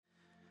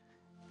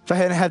So I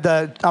hadn't had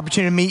the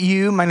opportunity to meet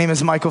you. My name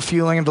is Michael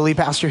Fueling. I'm the lead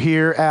pastor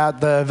here at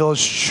the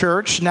Village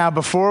Church. Now,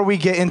 before we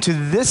get into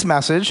this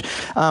message,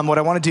 what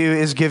I want to do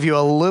is give you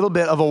a little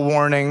bit of a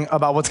warning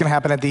about what's going to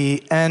happen at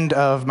the end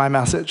of my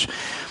message.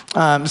 So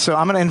I'm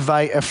going to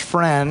invite a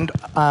friend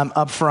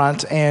up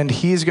front, and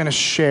he's going to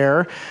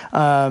share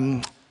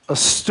a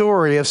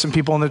story of some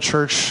people in the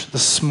church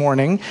this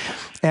morning.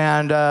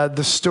 And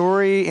the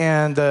story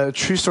and the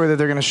true story that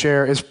they're going to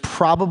share is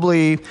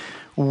probably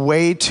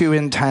way too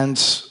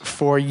intense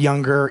for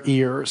younger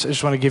ears. I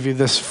just want to give you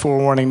this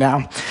forewarning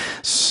now.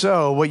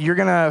 So what you're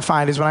going to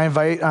find is when I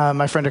invite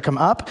my friend to come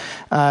up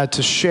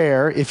to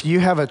share, if you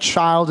have a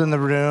child in the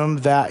room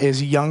that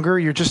is younger,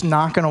 you're just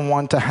not going to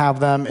want to have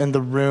them in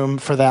the room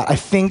for that. I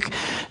think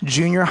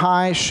junior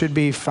high should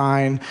be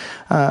fine.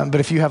 But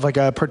if you have like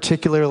a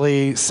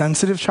particularly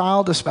sensitive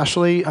child,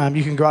 especially,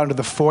 you can go out into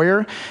the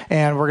foyer,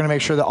 and we're going to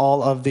make sure that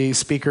all of the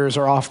speakers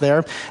are off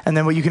there. And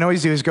then what you can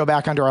always do is go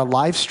back onto our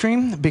live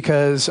stream,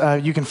 because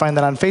you can find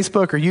that on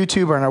Facebook or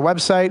YouTube or on our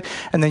website,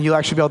 and then you'll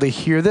actually be able to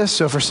hear this.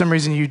 So if for some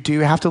reason you do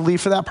have to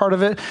leave for that part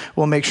of it,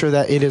 we'll make sure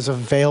that it is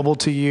available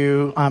to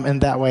you in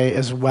that way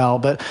as well.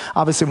 But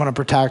obviously we want to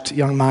protect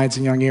young minds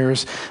and young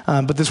ears.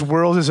 But this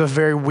world is a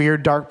very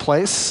weird, dark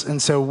place.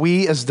 And so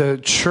we as the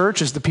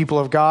church, as the people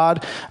of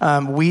God,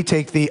 we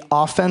take the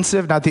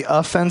offensive, not the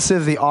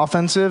offensive, the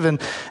offensive. And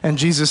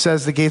Jesus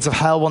says the gates of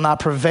hell will not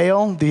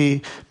prevail.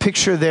 The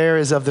picture there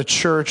is of the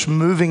church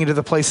moving into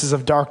the places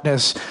of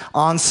darkness,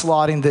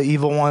 onslaughting the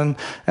evil one,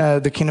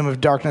 the kingdom of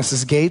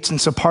darkness's gates. And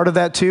so part of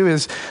that too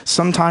is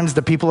sometimes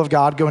the people of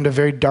God go into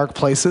very dark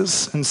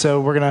places. And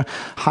so we're going to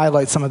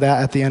highlight some of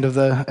that at the end of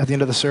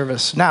the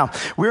service. Now,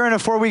 we're in a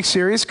 4-week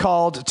series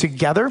called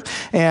Together.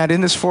 And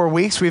in this 4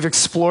 weeks, we've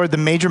explored the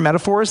major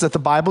metaphors that the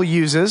Bible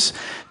uses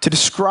to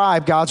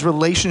describe God's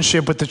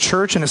relationship with the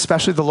church, and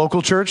especially the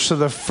local church. So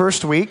the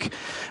first week,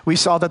 we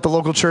saw that the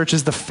local church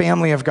is the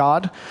family of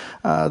God.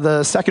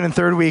 The second and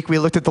third week, we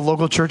looked at the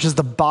local church as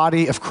the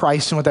body of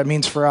Christ and what that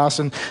means for us.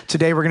 And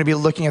today we're going to be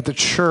looking at the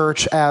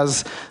church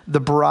as the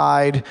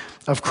bride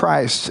of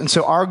Christ. And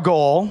so our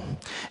goal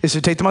is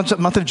to take the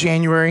month of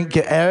January,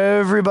 get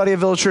everybody at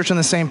Village Church on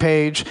the same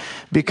page,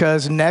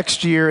 because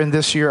next year and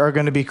this year are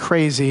going to be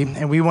crazy.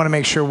 And we want to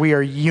make sure we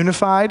are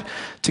unified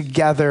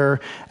together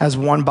as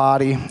one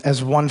body,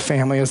 as one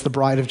family, as the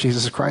bride of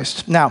Jesus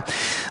Christ. Now,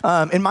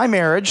 in my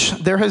marriage,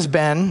 there has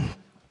been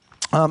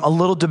a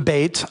little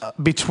debate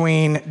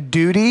between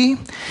duty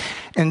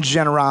and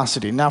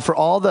generosity. Now, for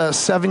all the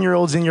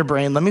 7-year-olds in your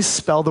brain, let me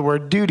spell the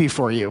word duty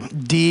for you.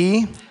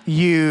 D-U-T-Y.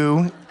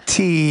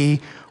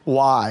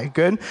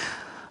 Good?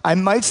 I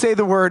might say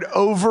the word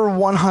over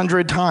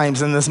 100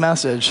 times in this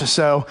message.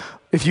 So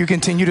if you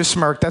continue to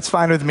smirk, that's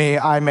fine with me.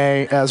 I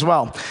may as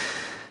well.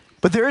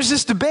 But there is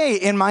this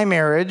debate in my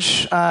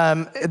marriage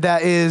that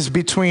is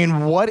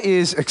between what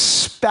is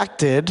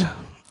expected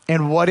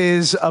and what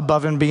is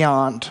above and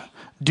beyond,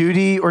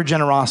 duty or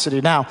generosity.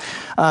 Now,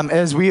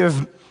 as we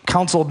have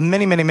counseled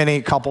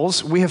many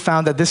couples, we have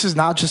found that this is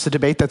not just a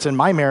debate that's in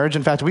my marriage.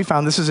 In fact, we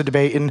found this is a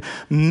debate in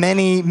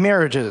many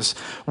marriages.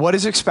 What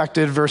is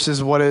expected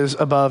versus what is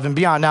above and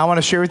beyond. Now, I want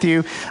to share with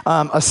you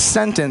a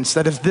sentence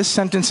that if this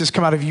sentence has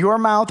come out of your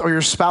mouth or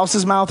your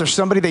spouse's mouth or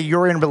somebody that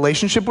you're in a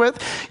relationship with,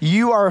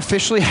 you are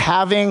officially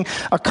having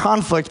a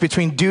conflict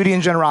between duty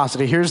and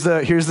generosity. Here's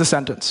the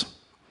sentence.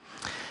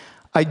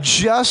 I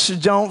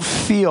just don't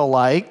feel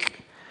like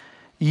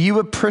you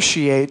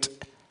appreciate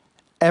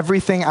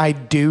everything I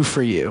do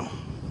for you.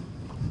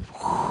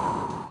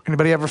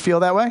 Anybody ever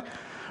feel that way?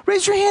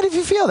 Raise your hand if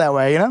you feel that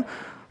way, you know?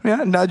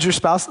 Yeah, nudge your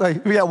spouse.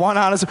 Like, we had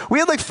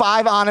like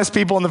 5 honest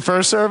people in the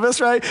first service,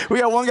 right? We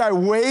got one guy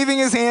waving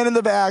his hand in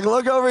the back.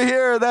 Look over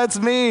here, that's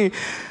me.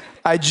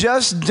 I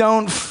just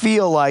don't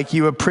feel like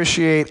you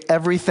appreciate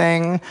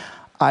everything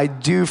I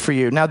do for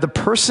you. Now, the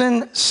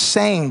person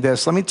saying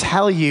this, let me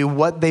tell you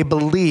what they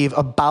believe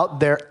about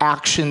their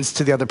actions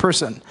to the other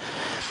person.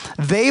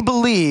 They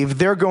believe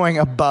they're going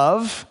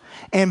above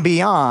and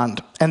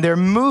beyond, and they're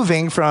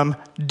moving from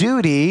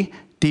duty,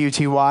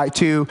 D-U-T-Y,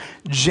 to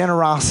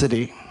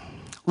generosity.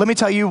 Let me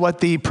tell you what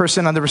the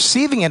person on the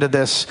receiving end of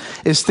this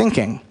is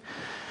thinking.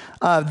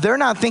 They're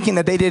not thinking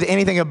that they did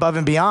anything above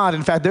and beyond.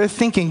 In fact, they're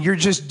thinking you're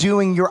just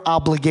doing your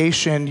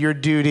obligation, your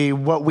duty,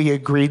 what we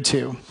agreed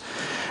to.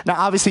 Now,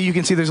 obviously, you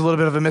can see there's a little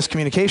bit of a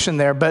miscommunication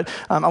there, but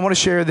I want to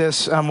share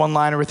this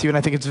one-liner with you, and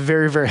I think it's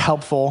very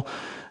helpful.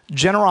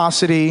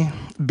 Generosity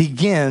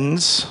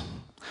begins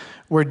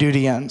where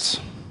duty ends.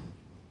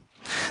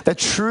 That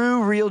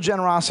true, real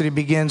generosity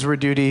begins where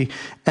duty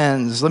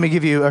ends. Let me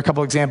give you a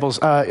couple examples.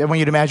 I want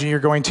you to imagine you're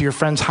going to your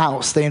friend's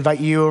house. They invite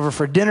you over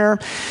for dinner.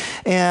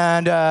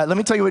 And let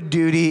me tell you what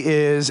duty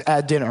is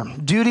at dinner.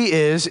 Duty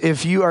is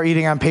if you are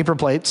eating on paper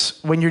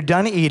plates, when you're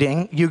done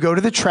eating, you go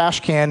to the trash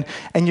can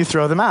and you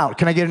throw them out.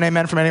 Can I get an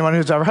amen from anyone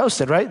who's ever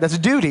hosted, right? That's a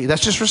duty.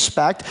 That's just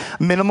respect,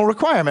 minimal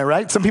requirement,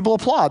 right? Some people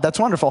applaud. That's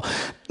wonderful.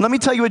 Let me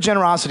tell you what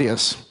generosity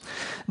is.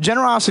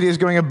 Generosity is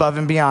going above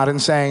and beyond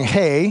and saying,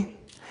 hey,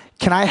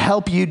 can I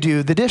help you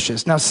do the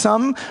dishes? Now,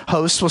 some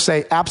hosts will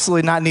say,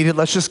 absolutely not needed.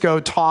 Let's just go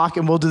talk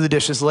and we'll do the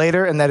dishes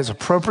later. And that is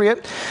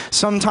appropriate.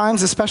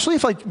 Sometimes, especially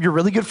if you're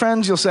really good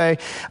friends, you'll say,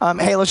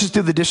 hey, let's just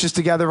do the dishes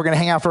together. We're going to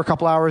hang out for a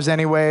couple hours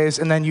anyways.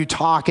 And then you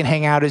talk and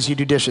hang out as you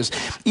do dishes.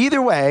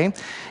 Either way,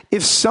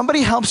 if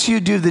somebody helps you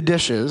do the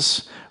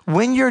dishes,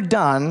 when you're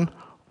done,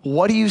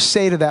 what do you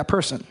say to that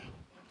person?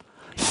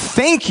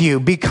 Thank you,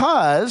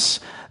 because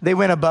they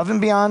went above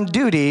and beyond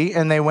duty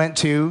and they went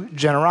to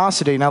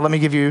generosity. Now, let me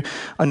give you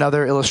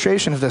another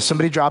illustration of this.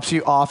 Somebody drops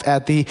you off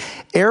at the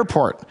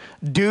airport.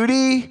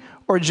 Duty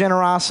or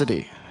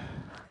generosity?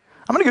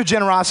 I'm going to go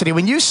generosity.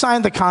 When you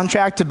signed the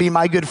contract to be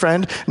my good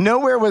friend,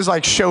 nowhere was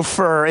like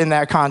chauffeur in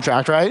that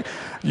contract, right?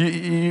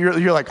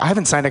 You're like, I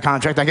haven't signed a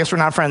contract. I guess we're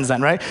not friends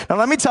then, right? Now,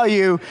 let me tell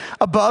you,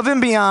 above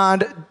and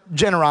beyond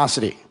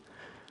generosity,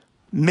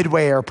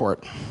 Midway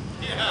Airport.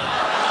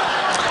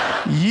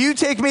 You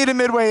take me to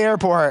Midway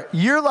Airport,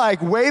 you're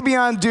like way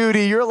beyond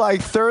duty. You're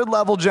like third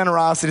level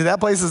generosity. That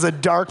place is a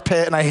dark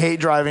pit and I hate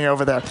driving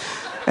over there.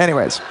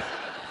 Anyways.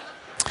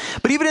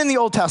 But even in the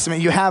Old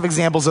Testament, you have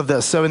examples of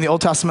this. So in the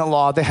Old Testament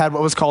law, they had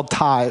what was called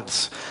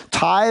tithes.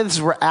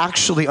 Tithes were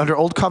actually, under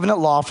Old Covenant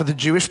law for the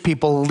Jewish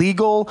people,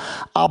 legal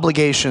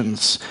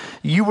obligations.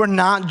 You were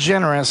not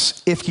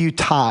generous if you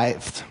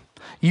tithed.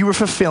 You were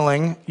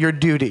fulfilling your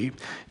duty,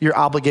 your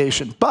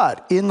obligation.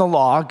 But in the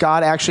law,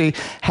 God actually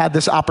had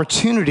this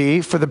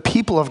opportunity for the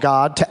people of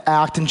God to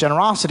act in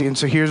generosity. And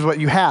so here's what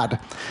you had: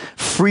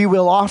 free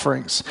will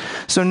offerings.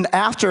 So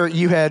after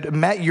you had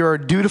met your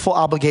dutiful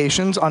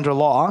obligations under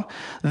law,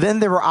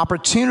 then there were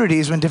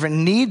opportunities when different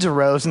needs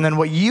arose. And then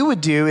what you would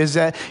do is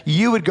that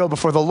you would go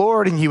before the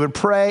Lord and you would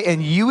pray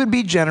and you would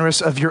be generous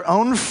of your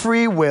own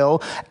free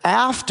will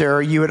after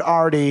you had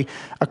already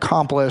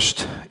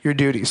accomplished your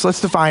duty. So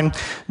let's define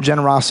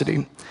generosity.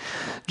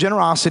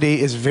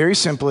 Generosity is very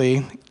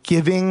simply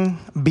giving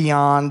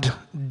beyond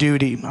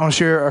duty. I want to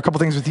share a couple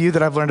things with you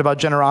that I've learned about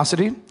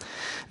generosity.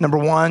 Number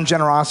one,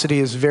 generosity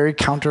is very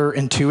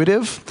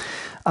counterintuitive.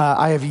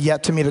 I have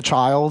yet to meet a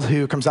child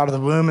who comes out of the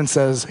womb and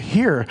says,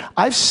 here,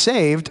 I've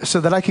saved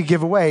so that I could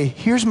give away.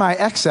 Here's my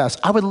excess.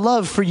 I would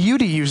love for you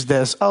to use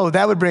this. Oh,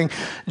 that would bring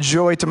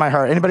joy to my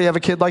heart. Anybody have a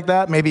kid like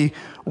that? Maybe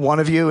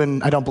one of you,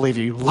 and I don't believe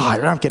you.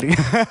 Liar, I'm kidding.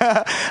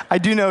 I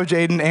do know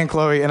Jaden and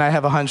Chloe, and I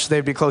have a hunch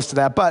they'd be close to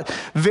that. But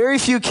very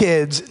few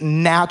kids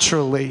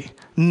naturally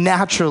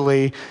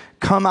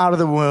come out of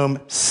the womb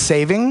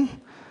saving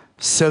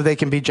so they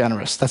can be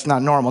generous. That's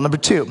not normal. Number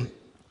two,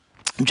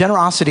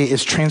 generosity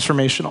is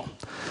transformational.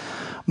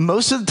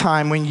 Most of the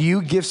time when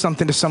you give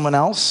something to someone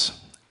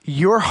else,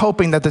 you're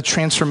hoping that the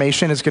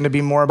transformation is going to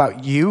be more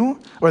about you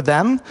or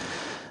them.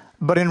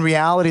 But in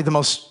reality, the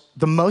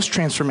most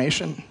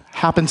transformation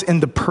happens in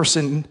the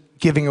person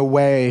giving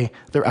away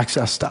their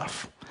excess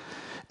stuff.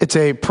 It's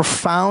a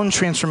profound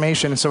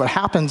transformation. And so what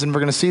happens, and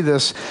we're going to see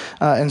this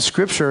in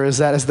Scripture, is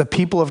that as the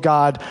people of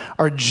God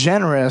are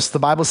generous, the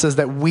Bible says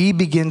that we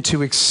begin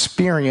to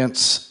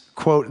experience,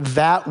 quote,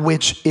 that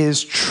which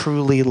is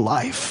truly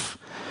life.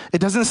 It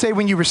doesn't say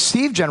when you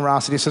receive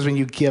generosity, it says when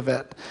you give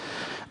it.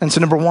 And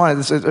so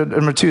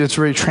number two, it's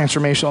really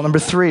transformational. Number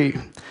three,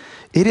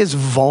 it is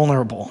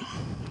vulnerable.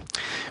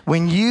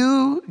 When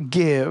you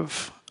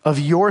give of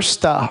your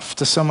stuff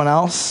to someone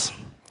else,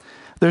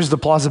 there's the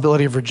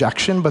plausibility of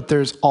rejection, but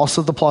there's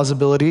also the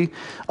plausibility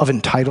of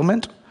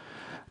entitlement,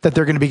 that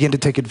they're going to begin to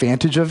take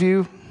advantage of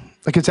you.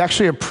 Like, it's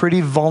actually a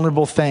pretty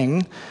vulnerable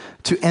thing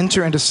to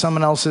enter into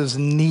someone else's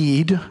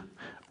need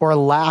or a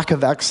lack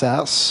of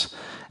excess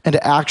and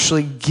to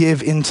actually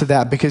give into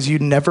that, because you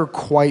never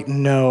quite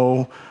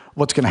know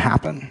what's going to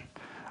happen.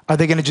 Are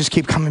they going to just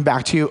keep coming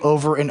back to you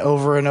over and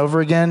over and over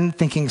again,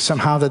 thinking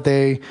somehow that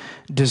they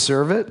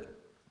deserve it?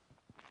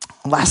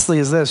 Lastly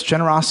is this: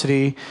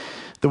 generosity,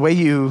 the way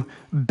you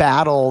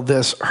battle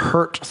this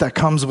hurt that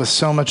comes with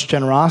so much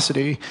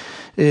generosity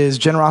is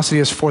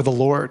for the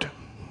Lord.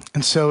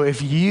 And so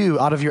if you,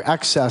 out of your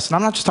excess, and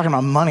I'm not just talking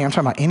about money, I'm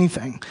talking about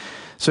anything.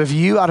 So if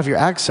you, out of your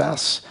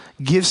excess,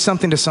 give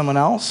something to someone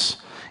else,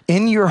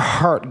 in your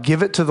heart,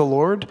 give it to the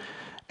Lord,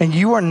 and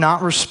you are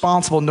not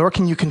responsible, nor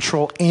can you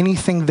control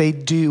anything they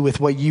do with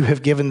what you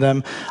have given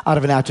them out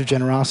of an act of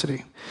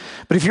generosity.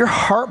 But if your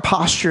heart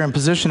posture and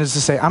position is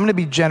to say, I'm going to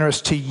be generous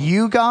to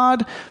you,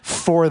 God,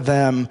 for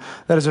them,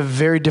 that is a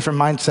very different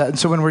mindset. And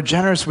so when we're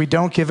generous, we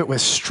don't give it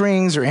with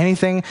strings or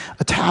anything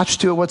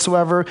attached to it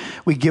whatsoever.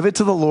 We give it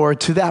to the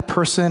Lord, to that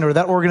person or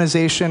that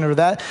organization or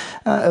that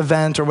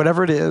event or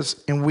whatever it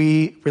is, and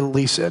we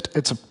release it.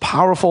 It's a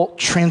powerful,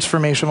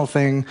 transformational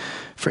thing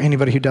for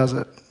anybody who does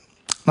it.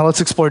 Now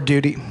let's explore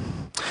duty.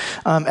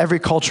 Every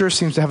culture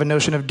seems to have a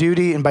notion of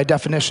duty, and by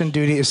definition,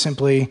 duty is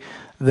simply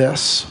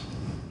this: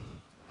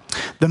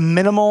 the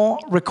minimal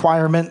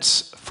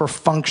requirements for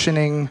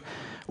functioning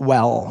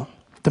well.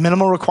 The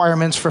minimal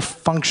requirements for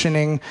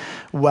functioning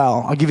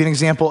well. I'll give you an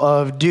example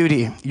of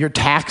duty. Your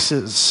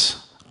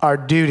taxes are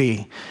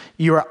duty.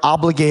 You are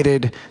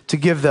obligated to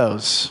give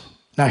those.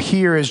 Now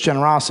here is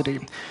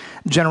generosity.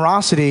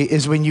 Generosity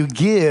is when you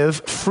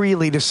give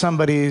freely to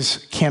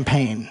somebody's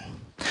campaign.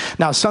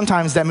 Now,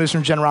 sometimes that moves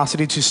from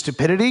generosity to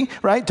stupidity,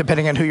 right?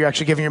 Depending on who you're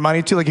actually giving your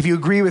money to. Like, if you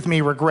agree with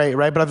me, we're great,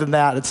 right? But other than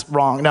that, it's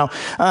wrong. No.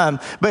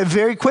 But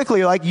very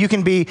quickly, like, you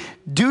can be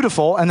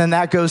dutiful, and then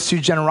that goes to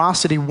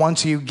generosity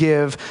once you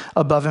give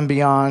above and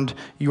beyond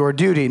your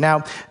duty.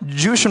 Now,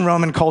 Jewish and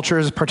Roman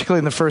cultures, particularly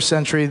in the first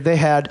century, they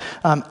had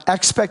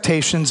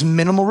expectations,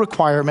 minimal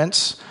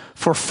requirements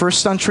for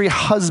first century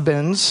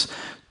husbands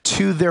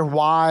to their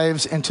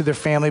wives and to their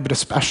family, but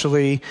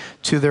especially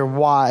to their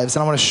wives.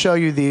 And I want to show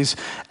you these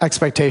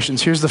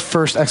expectations. Here's the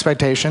first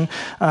expectation.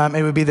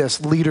 It would be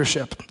this: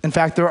 leadership. In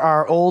fact, there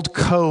are old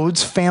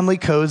codes, family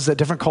codes that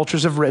different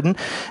cultures have written,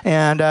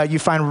 and you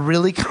find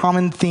really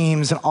common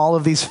themes in all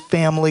of these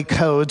family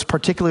codes,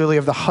 particularly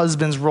of the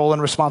husband's role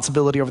and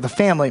responsibility over the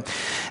family.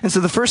 And so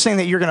the first thing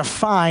that you're going to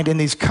find in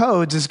these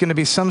codes is going to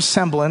be some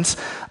semblance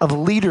of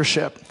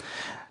leadership.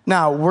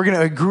 Now, we're going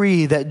to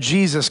agree that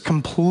Jesus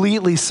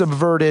completely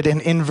subverted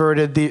and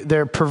inverted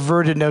their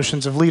perverted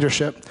notions of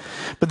leadership.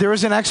 But there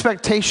was an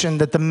expectation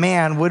that the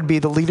man would be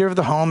the leader of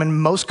the home in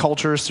most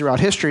cultures throughout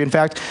history. In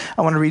fact,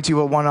 I want to read to you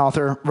what one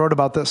author wrote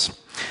about this.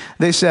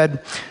 They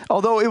said,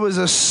 although it was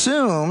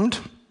assumed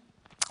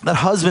that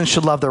husbands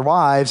should love their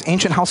wives,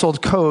 ancient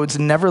household codes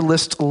never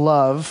list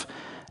love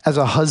as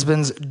a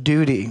husband's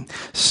duty.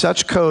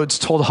 Such codes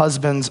told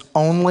husbands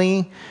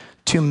only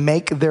to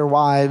make their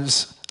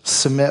wives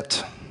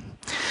submit.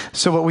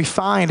 So what we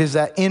find is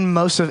that in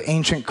most of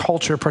ancient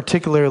culture,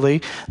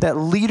 particularly, that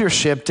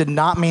leadership did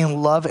not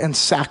mean love and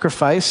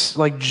sacrifice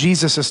like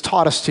Jesus has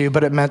taught us to,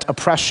 but it meant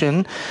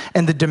oppression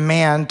and the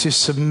demand to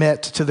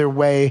submit to their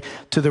way,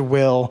 to their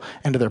will,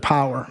 and to their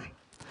power.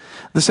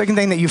 The second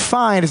thing that you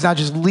find is not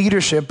just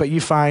leadership, but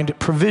you find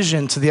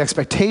provision. So the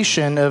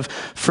expectation of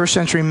first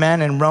century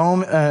men in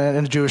Rome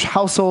and Jewish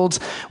households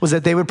was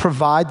that they would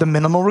provide the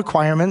minimal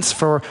requirements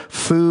for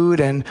food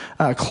and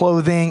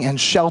clothing and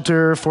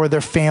shelter for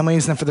their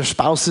families and for their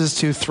spouses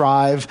to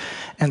thrive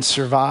and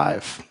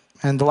survive.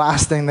 And the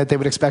last thing that they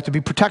would expect would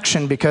be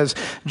protection, because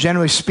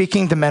generally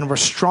speaking, the men were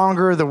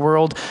stronger, the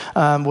world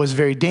was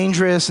very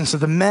dangerous, and so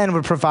the men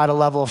would provide a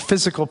level of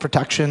physical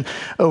protection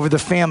over the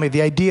family.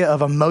 The idea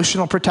of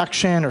emotional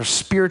protection or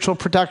spiritual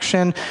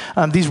protection,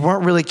 these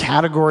weren't really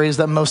categories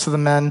that most of the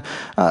men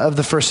of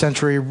the first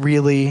century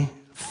really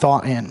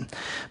thought in.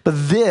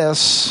 But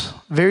this,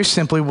 very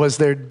simply, was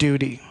their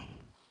duty.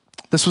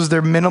 This was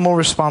their minimal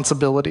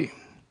responsibility.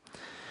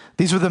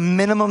 These were the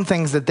minimum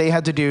things that they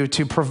had to do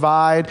to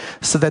provide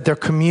so that their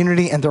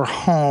community and their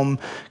home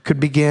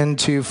could begin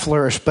to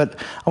flourish. But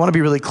I want to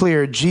be really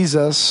clear.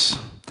 Jesus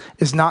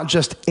is not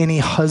just any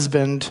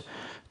husband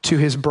to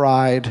his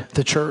bride,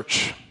 the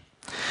church.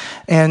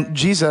 And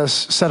Jesus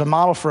set a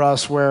model for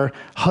us where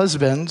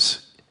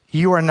husbands,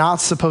 you are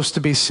not supposed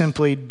to be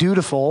simply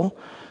dutiful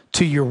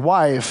to your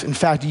wife. In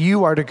fact,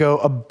 you are to go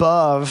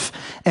above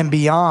and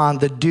beyond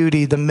the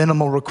duty, the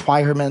minimal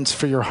requirements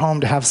for your home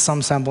to have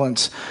some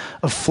semblance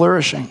of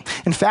flourishing.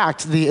 In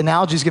fact, the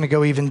analogy is going to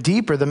go even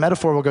deeper. The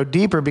metaphor will go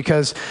deeper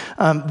because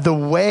the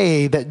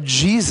way that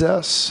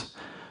Jesus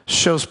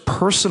shows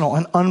personal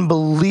and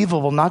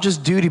unbelievable, not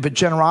just duty, but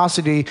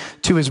generosity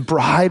to his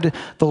bride,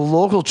 the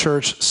local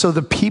church, so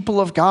the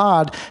people of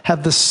God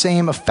have the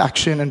same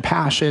affection and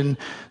passion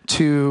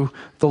to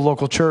the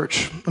local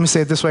church. Let me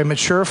say it this way.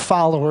 Mature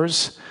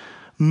Jesus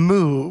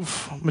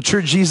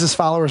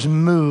followers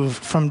move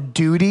from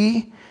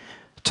duty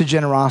to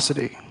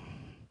generosity.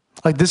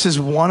 Like, this is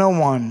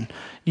 101.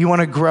 You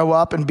want to grow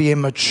up and be a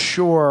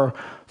mature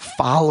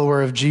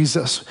follower of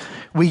Jesus.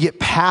 We get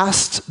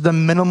past the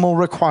minimal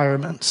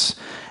requirements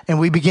and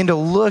we begin to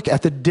look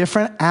at the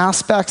different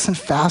aspects and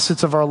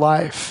facets of our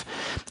life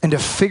and to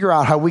figure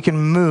out how we can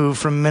move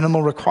from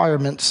minimal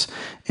requirements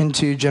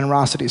into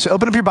generosity. So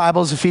open up your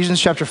Bibles, Ephesians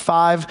chapter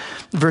 5,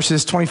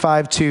 verses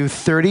 25 to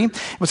 30.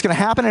 What's going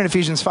to happen in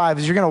Ephesians 5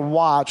 is you're going to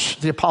watch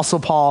the Apostle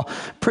Paul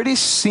pretty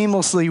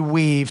seamlessly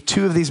weave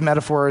two of these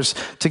metaphors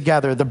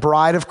together, the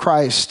bride of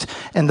Christ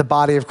and the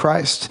body of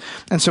Christ.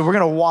 And so we're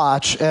going to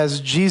watch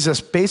as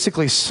Jesus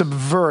basically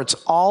subverts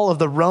all of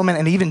the Roman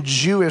and even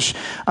Jewish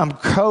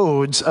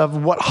codes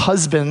of what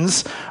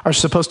husbands are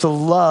supposed to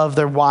love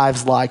their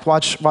wives like.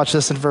 Watch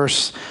this in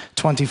verse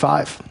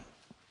 25.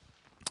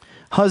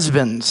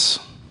 Husbands,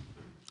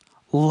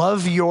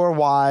 love your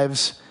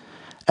wives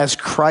as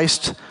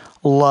Christ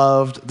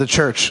loved the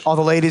church. All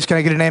the ladies, can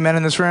I get an amen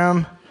in this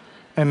room?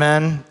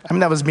 Amen. I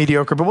mean, that was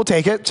mediocre, but we'll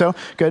take it, so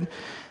good.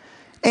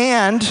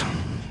 And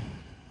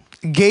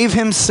gave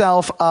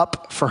himself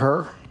up for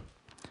her.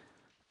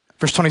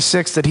 Verse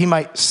 26, that he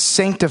might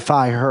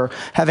sanctify her,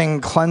 having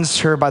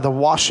cleansed her by the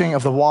washing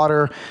of the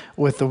water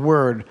with the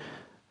word,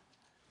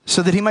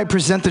 so that he might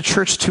present the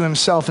church to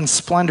himself in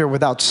splendor,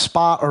 without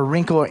spot or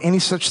wrinkle or any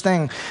such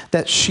thing,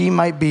 that she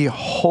might be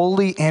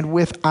holy and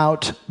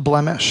without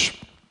blemish.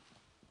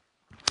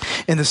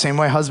 In the same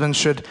way, husbands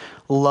should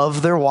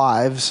love their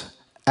wives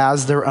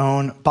as their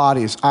own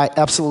bodies. I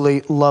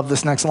absolutely love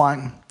this next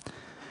line.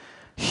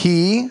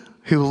 He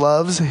who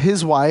loves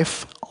his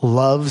wife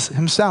loves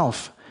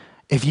himself.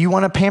 If you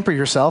want to pamper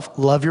yourself,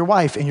 love your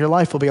wife, and your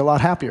life will be a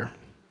lot happier.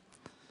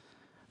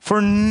 For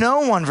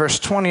no one, verse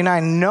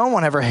 29, no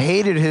one ever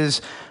hated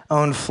his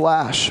own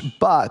flesh,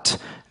 but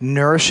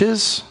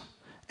nourishes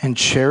and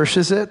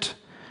cherishes it,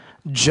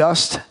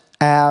 just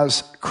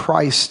as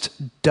Christ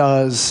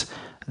does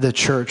the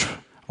church.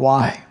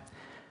 Why?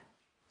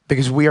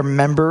 Because we are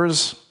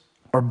members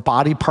or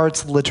body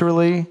parts,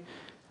 literally,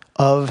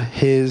 of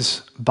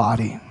his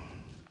body.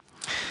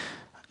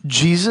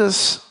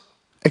 Jesus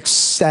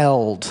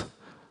excelled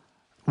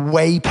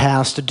way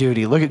past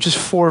duty. Look at just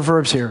 4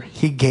 verbs here.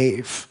 He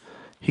gave.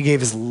 He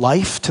gave his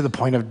life to the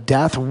point of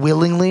death,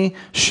 willingly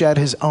shed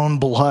his own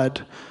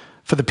blood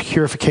for the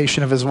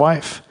purification of his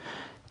wife.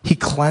 He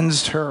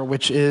cleansed her,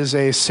 which is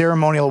a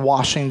ceremonial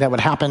washing that would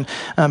happen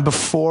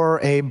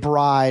before a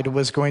bride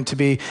was going to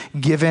be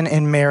given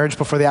in marriage,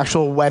 before the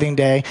actual wedding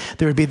day.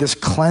 There would be this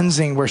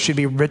cleansing where she'd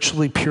be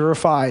ritually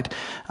purified.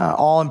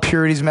 All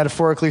impurities,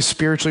 metaphorically,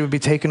 spiritually, would be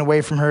taken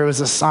away from her. It was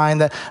a sign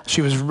that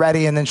she was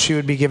ready, and then she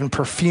would be given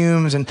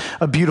perfumes and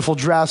a beautiful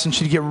dress, and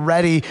she'd get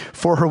ready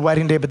for her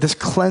wedding day. But this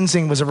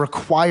cleansing was a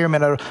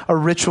requirement, a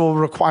ritual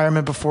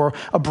requirement before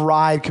a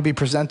bride could be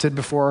presented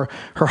before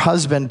her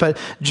husband. But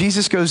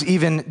Jesus goes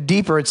even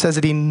deeper. It says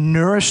that he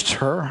nourished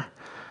her.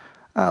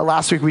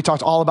 Last week we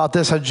talked all about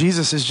this, how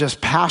Jesus is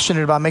just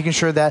passionate about making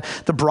sure that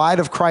the bride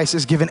of Christ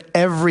is given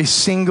every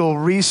single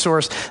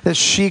resource that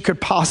she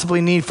could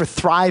possibly need for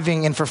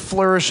thriving and for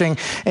flourishing.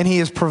 And he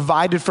has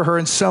provided for her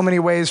in so many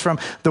ways, from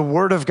the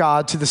Word of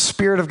God to the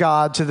Spirit of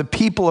God to the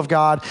people of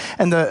God.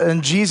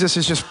 And Jesus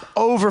is just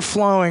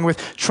overflowing with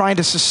trying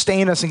to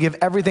sustain us and give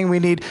everything we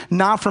need,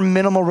 not for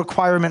minimal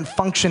requirement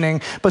functioning,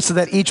 but so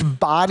that each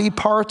body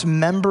part,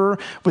 member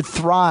would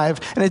thrive.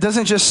 And it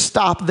doesn't just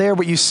stop there.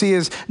 What you see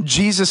is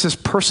Jesus'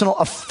 personal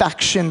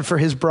affection for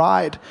his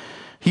bride.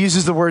 He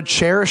uses the word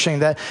cherishing,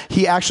 that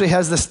he actually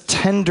has this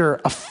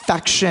tender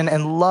affection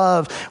and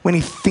love when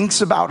he thinks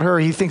about her.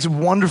 He thinks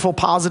wonderful,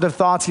 positive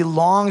thoughts. He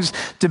longs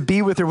to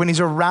be with her. When he's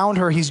around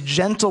her, he's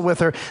gentle with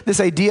her. This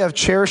idea of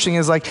cherishing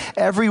is like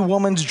every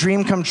woman's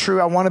dream come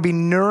true. I want to be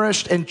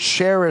nourished and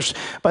cherished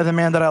by the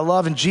man that I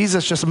love. And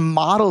Jesus just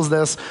models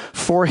this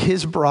for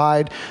his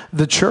bride,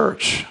 the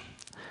church.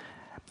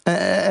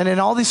 And in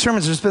all these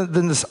sermons, there's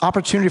been this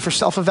opportunity for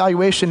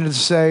self-evaluation to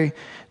say,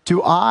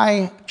 do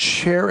I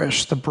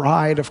cherish the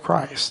bride of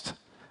Christ?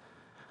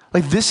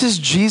 Like, this is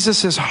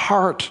Jesus'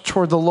 heart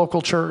toward the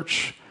local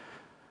church.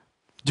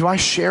 Do I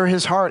share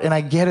his heart? And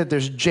I get it.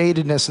 There's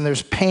jadedness and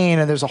there's pain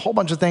and there's a whole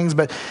bunch of things,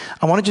 but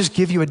I want to just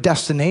give you a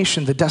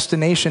destination. The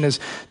destination is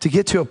to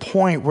get to a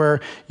point where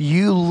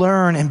you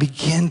learn and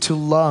begin to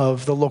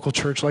love the local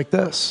church like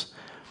this.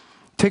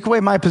 Take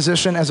away my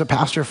position as a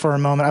pastor for a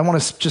moment. I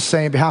want to just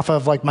say on behalf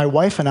of my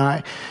wife and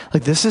I,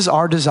 this is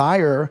our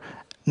desire,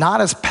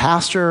 not as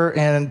pastor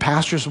and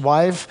pastor's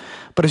wife,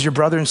 but as your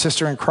brother and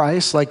sister in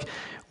Christ.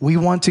 We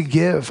want to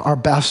give our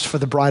best for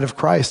the bride of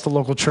Christ, the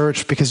local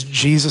church, because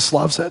Jesus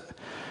loves it.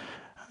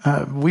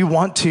 We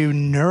want to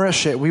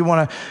nourish it. We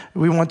want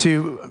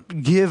to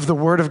give the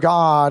Word of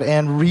God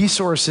and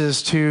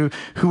resources to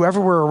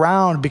whoever we're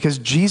around because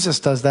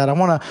Jesus does that. I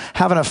want to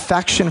have an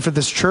affection for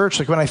this church.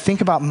 When I think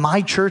about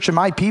my church and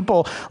my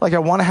people, I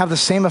want to have the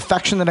same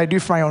affection that I do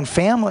for my own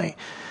family.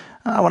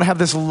 I want to have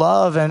this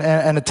love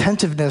and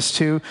attentiveness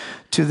to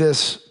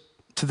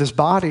this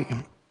body.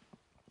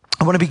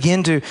 I want to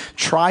begin to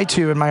try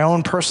to, in my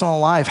own personal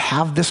life,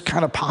 have this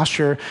kind of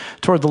posture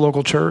toward the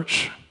local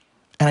church.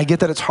 And I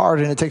get that it's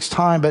hard and it takes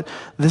time, but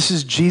this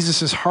is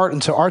Jesus' heart.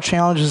 And so our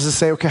challenge is to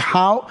say, okay,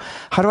 how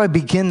do I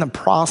begin the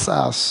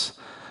process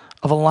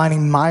of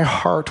aligning my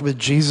heart with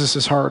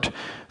Jesus' heart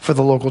for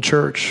the local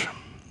church?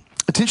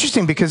 It's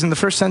interesting because in the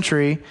first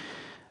century,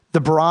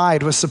 the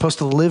bride was supposed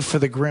to live for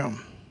the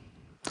groom.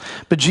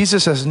 But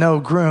Jesus says, no,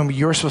 groom,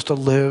 you're supposed to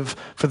live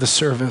for the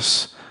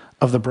service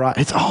of the bride.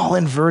 It's all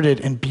inverted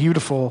and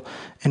beautiful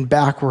and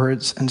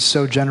backwards and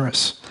so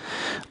generous.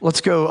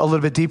 Let's go a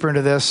little bit deeper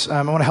into this.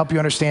 I want to help you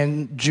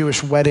understand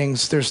Jewish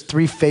weddings. There's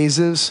 3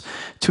 phases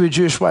to a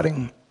Jewish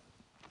wedding.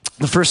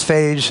 The first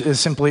phase is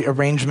simply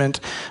arrangement.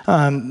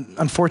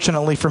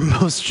 Unfortunately for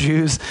most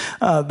Jews,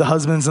 the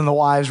husbands and the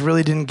wives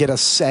really didn't get a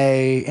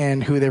say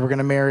in who they were going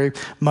to marry.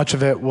 Much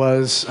of it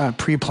was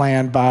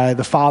pre-planned by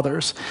the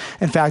fathers.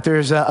 In fact,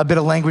 there's a bit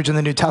of language in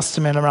the New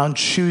Testament around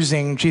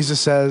choosing. Jesus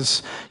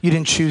says, you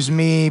didn't choose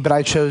me, but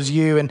I chose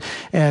you.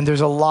 And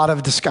there's a lot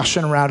of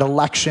discussion around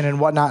election and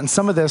whatnot. And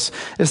some of this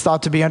is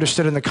thought to be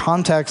understood in the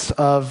context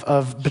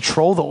of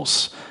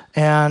betrothals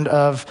and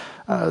of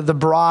the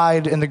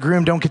bride and the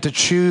groom don't get to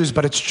choose,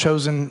 but it's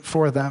chosen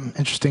for them.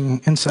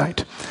 Interesting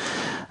insight.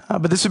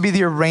 But this would be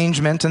the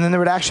arrangement, and then there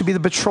would actually be the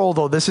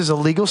betrothal. This is a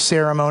legal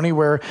ceremony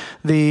where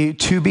the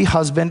to-be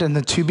husband and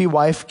the to-be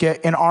wife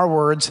get, in our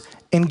words,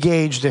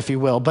 engaged, if you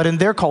will. But in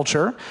their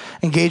culture,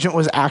 engagement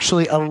was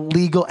actually a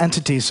legal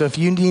entity. So if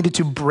you needed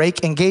to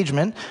break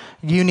engagement,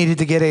 you needed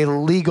to get a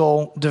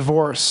legal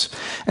divorce.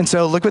 And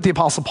so look what the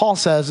Apostle Paul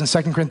says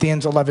in 2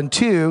 Corinthians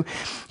 11:2.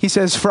 He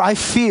says, for I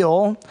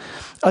feel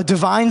a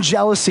divine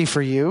jealousy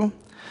for you,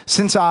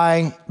 since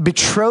I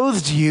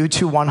betrothed you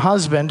to one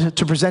husband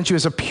to present you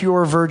as a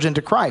pure virgin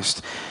to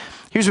Christ.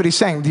 Here's what he's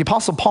saying. The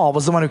Apostle Paul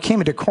was the one who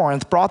came into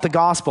Corinth, brought the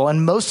gospel,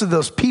 and most of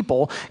those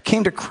people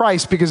came to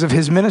Christ because of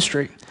his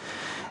ministry.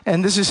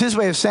 And this is his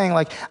way of saying,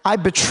 like, I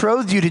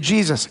betrothed you to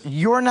Jesus.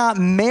 You're not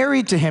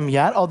married to him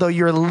yet, although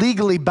you're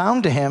legally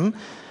bound to him.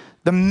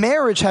 The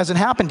marriage hasn't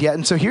happened yet.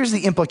 And so here's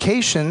the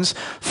implications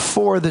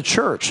for the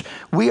church.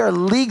 We are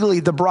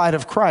legally the bride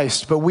of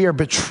Christ, but we are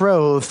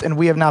betrothed and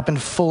we have not been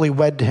fully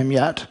wed to him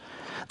yet.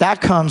 That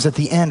comes at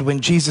the end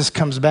when Jesus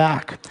comes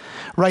back.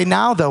 Right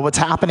now, though, what's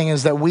happening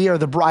is that we are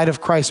the bride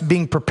of Christ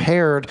being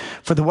prepared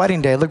for the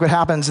wedding day. Look what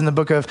happens in the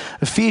book of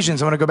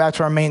Ephesians. I want to go back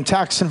to our main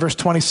text in verse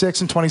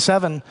 26 and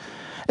 27.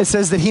 It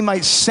says that he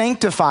might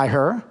sanctify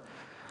her,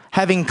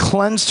 having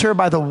cleansed her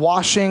by the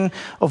washing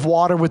of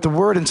water with the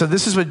word. And so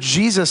this is what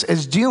Jesus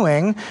is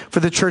doing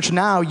for the church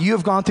now. You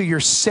have gone through your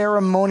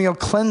ceremonial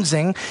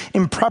cleansing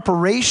in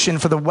preparation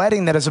for the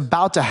wedding that is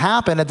about to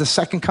happen at the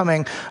second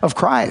coming of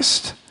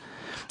Christ.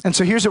 And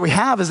so here's what we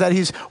have is that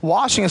he's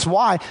washing us.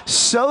 Why?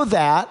 So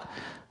that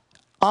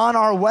on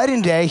our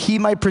wedding day, he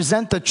might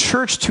present the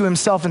church to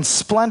himself in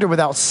splendor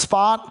without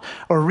spot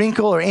or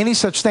wrinkle or any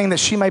such thing,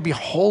 that she might be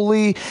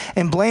holy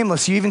and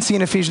blameless. You even see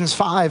in Ephesians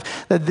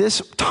 5 that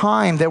this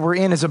time that we're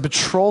in is a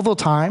betrothal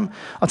time,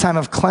 a time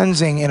of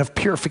cleansing and of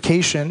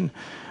purification,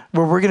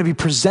 where we're going to be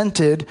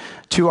presented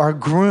to our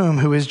groom,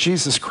 who is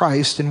Jesus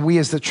Christ, and we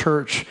as the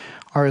church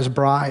are his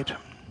bride.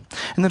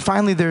 And then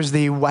finally, there's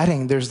the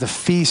wedding, there's the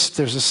feast,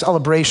 there's a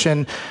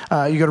celebration.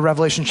 You go to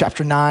Revelation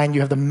chapter 9, you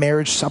have the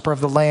marriage supper of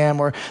the Lamb,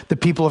 where the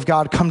people of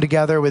God come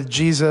together with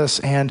Jesus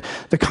and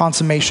the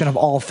consummation of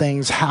all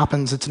things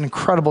happens. It's an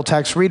incredible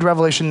text. Read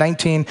Revelation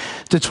 19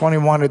 to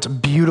 21. It's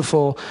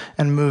beautiful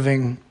and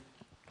moving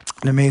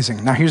and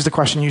amazing. Now, here's the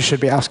question you should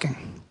be asking.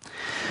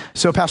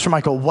 So, Pastor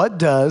Michael, what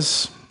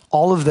does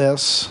all of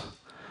this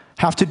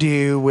have to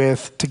do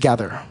with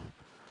together?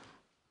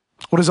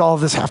 What does all of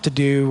this have to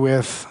do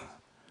with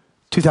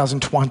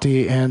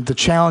 2020 and the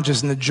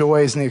challenges and the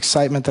joys and the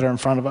excitement that are in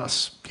front of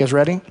us? You guys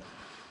ready?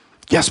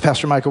 Yes,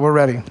 Pastor Michael, we're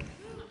ready.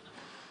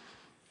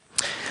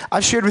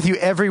 I've shared with you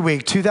every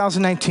week,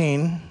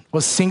 2019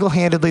 was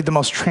single-handedly the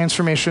most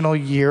transformational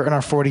year in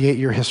our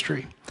 48-year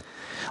history.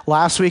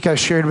 Last week, I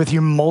shared with you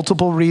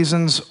multiple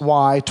reasons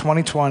why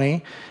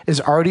 2020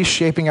 is already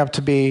shaping up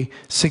to be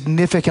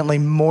significantly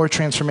more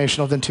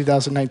transformational than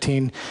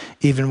 2019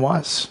 even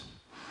was.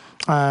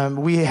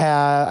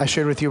 I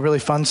shared with you a really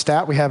fun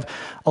stat. We have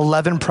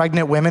 11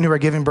 pregnant women who are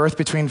giving birth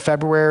between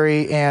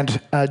February and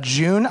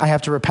June. I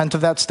have to repent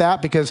of that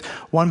stat because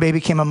one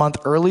baby came a month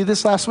early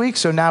this last week.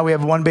 So now we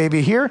have one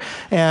baby here,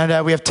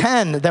 and we have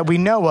 10 that we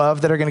know of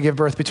that are going to give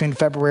birth between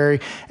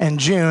February and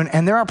June.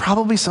 And there are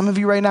probably some of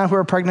you right now who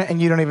are pregnant and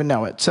you don't even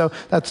know it. So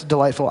that's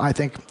delightful, I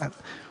think.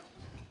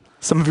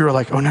 Some of you are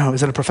like, oh no,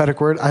 is that a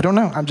prophetic word? I don't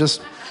know. I'm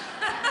just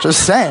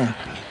saying.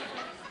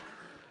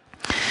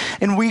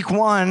 In week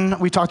 1,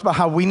 we talked about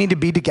how we need to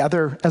be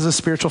together as a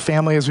spiritual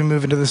family as we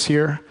move into this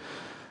year,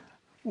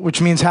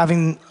 which means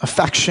having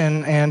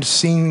affection and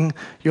seeing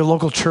your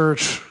local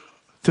church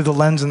through the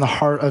lens and the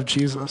heart of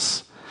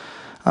Jesus.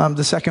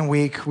 The second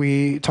week,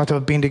 we talked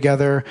about being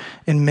together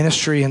in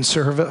ministry and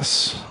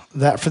service,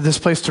 that for this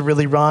place to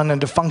really run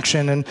and to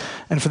function and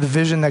for the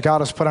vision that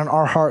God has put on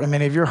our heart and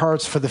many of your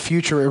hearts for the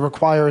future, it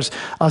requires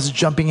us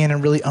jumping in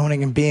and really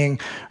owning and being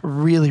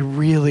really,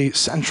 really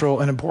central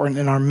and important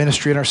in our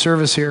ministry and our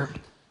service here.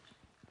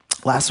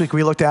 Last week,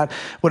 we looked at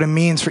what it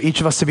means for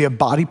each of us to be a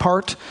body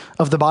part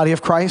of the body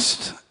of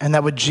Christ, and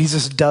that what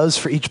Jesus does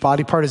for each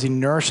body part is he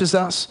nourishes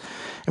us.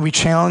 And we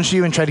challenge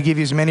you and try to give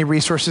you as many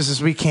resources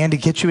as we can to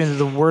get you into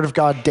the Word of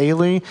God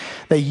daily,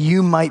 that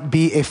you might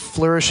be a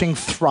flourishing,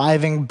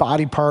 thriving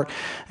body part.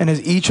 And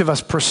as each of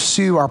us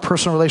pursue our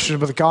personal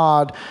relationship with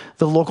God,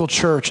 the local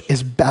church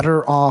is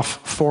better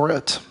off for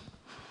it.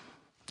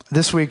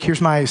 This week,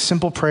 here's my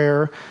simple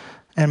prayer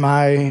and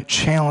my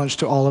challenge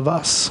to all of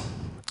us,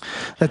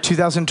 that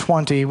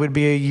 2020 would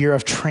be a year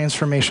of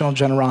transformational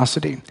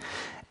generosity.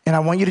 And I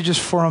want you to just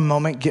for a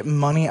moment get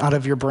money out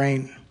of your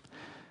brain.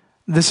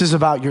 This is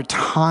about your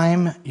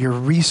time, your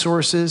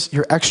resources,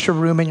 your extra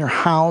room in your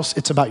house.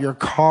 It's about your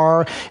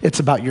car. It's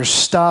about your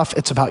stuff.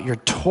 It's about your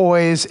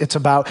toys. It's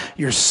about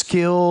your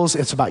skills.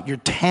 It's about your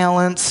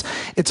talents.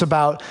 It's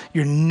about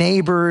your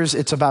neighbors.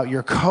 It's about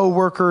your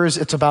coworkers.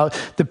 It's about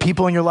the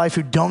people in your life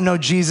who don't know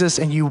Jesus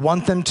and you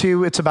want them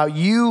to. It's about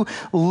you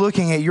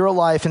looking at your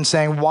life and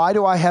saying, why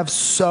do I have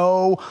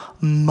so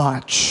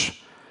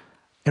much?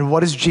 And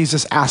what is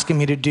Jesus asking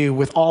me to do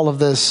with all of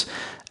this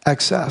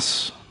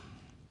excess?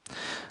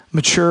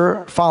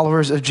 Mature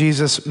followers of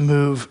Jesus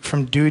move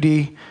from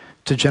duty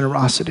to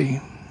generosity.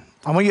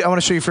 I want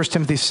to show you 1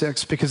 Timothy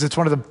 6 because it's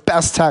one of the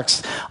best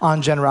texts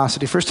on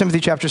generosity. 1 Timothy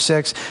chapter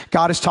 6,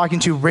 God is talking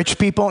to rich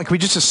people. And can we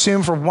just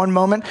assume for one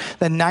moment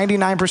that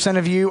 99%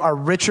 of you are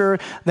richer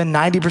than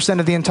 90%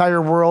 of the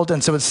entire world?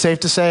 And so it's safe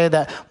to say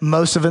that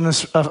most of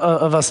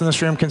us in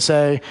this room can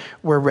say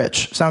we're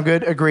rich. Sound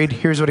good? Agreed.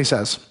 Here's what he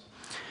says.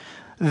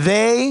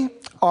 They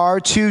are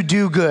to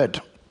do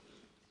good,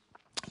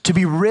 to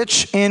be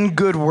rich in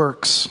good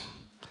works,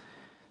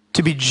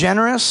 to be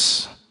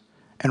generous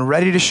and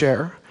ready to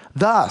share,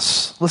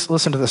 Thus,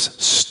 listen to this,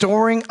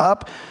 storing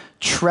up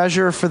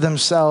treasure for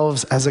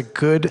themselves as a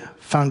good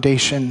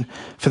foundation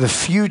for the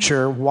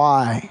future.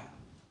 Why?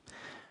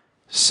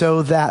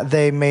 So that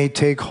they may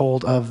take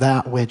hold of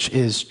that which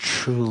is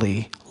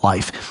truly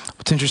life.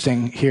 What's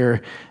interesting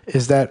here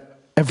is that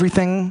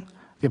everything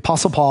the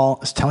Apostle Paul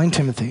is telling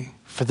Timothy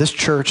for this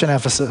church in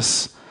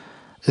Ephesus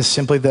is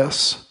simply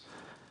this.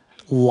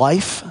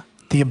 Life,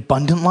 the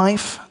abundant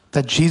life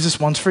that Jesus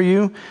wants for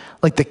you,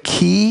 like the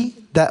key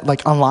that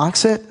like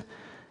unlocks it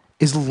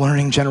is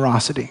learning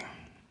generosity.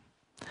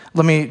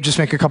 Let me just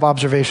make a couple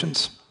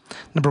observations.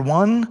 Number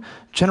one,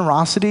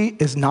 generosity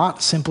is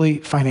not simply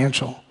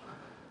financial.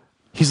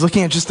 He's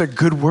looking at just their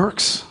good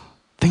works.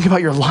 Think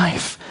about your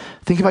life.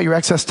 Think about your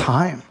excess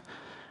time.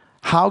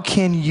 How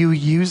can you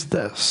use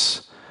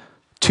this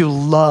to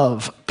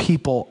love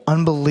people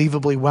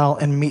unbelievably well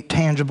and meet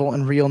tangible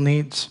and real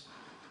needs?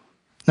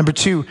 Number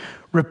two,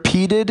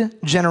 repeated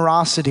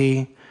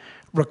generosity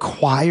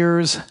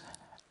requires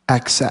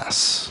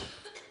excess.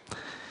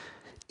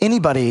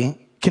 Anybody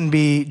can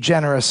be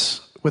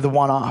generous with a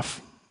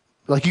one-off.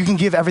 Like you can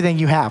give everything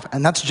you have,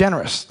 and that's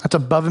generous. That's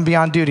above and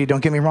beyond duty,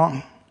 don't get me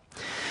wrong.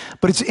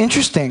 But it's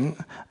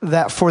interesting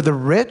that for the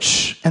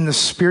rich and the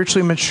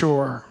spiritually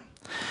mature,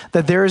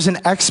 that there is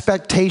an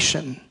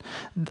expectation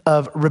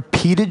of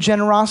repeated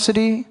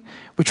generosity,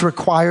 which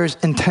requires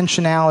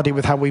intentionality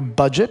with how we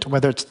budget,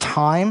 whether it's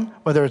time,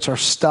 whether it's our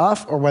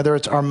stuff, or whether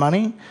it's our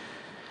money.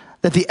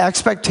 That the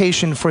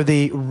expectation for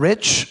the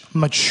rich,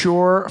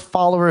 mature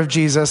follower of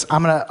Jesus,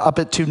 I'm going to up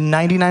it to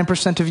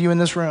 99% of you in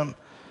this room,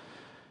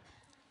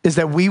 is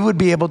that we would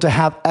be able to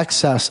have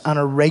excess on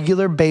a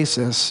regular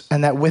basis,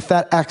 and that with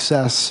that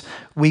excess,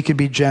 we could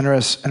be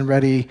generous and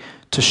ready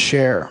to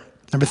share.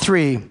 Number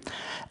three,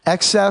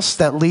 excess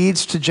that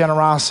leads to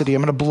generosity,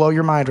 I'm going to blow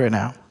your mind right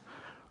now,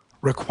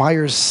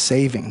 requires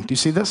saving. Do you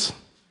see this?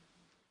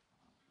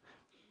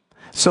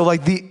 So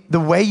like the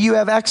way you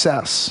have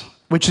excess,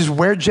 which is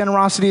where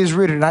generosity is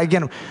rooted. And I,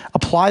 again,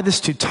 apply this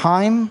to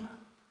time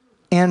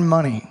and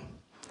money.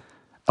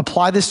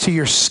 Apply this to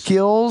your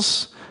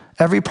skills,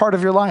 every part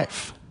of your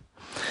life.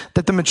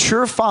 That the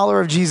mature follower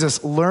of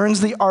Jesus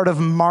learns the art of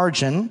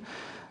margin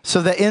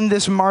so that in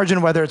this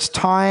margin, whether it's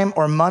time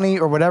or money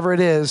or whatever it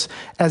is,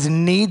 as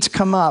needs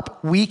come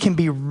up, we can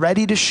be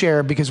ready to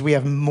share because we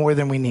have more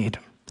than we need.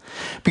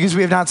 Because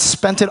we have not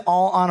spent it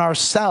all on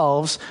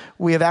ourselves,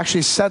 we have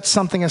actually set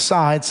something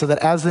aside so that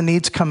as the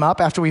needs come up,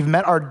 after we've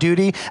met our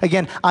duty,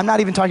 again, I'm not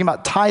even talking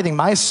about tithing.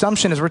 My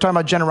assumption as we're talking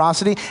about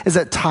generosity is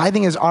that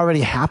tithing has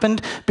already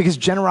happened because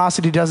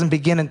generosity doesn't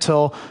begin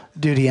until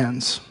duty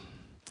ends.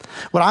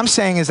 What I'm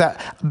saying is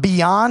that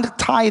beyond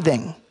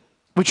tithing,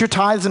 which your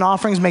tithes and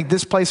offerings make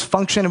this place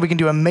function and we can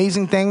do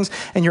amazing things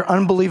and you're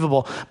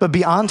unbelievable. But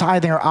beyond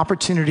tithing are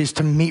opportunities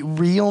to meet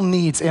real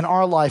needs in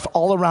our life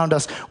all around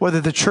us, whether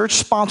the church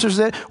sponsors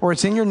it or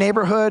it's in your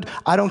neighborhood,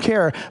 I don't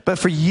care. But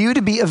for you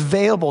to be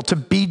available, to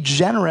be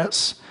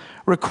generous,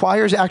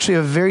 requires actually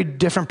a very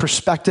different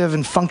perspective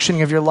and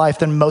functioning of your life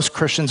than most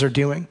Christians are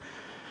doing.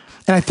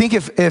 And I think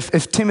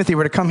if Timothy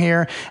were to come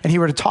here and he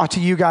were to talk to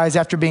you guys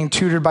after being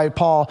tutored by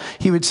Paul,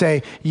 he would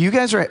say, you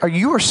guys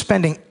are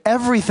spending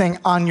everything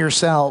on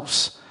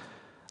yourselves.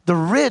 The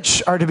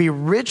rich are to be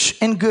rich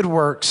in good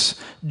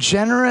works,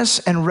 generous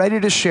and ready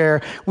to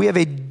share. We have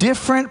a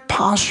different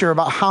posture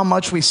about how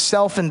much we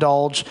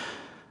self-indulge.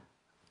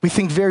 We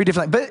think very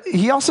differently. But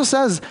he also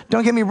says,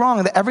 don't get me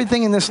wrong, that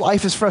everything in this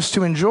life is for us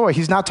to enjoy.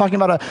 He's not talking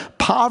about a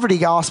poverty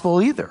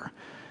gospel either.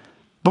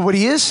 But what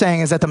he is saying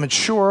is that the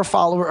mature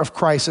follower of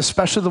Christ,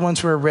 especially the ones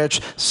who are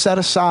rich, set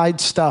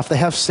aside stuff. They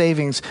have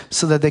savings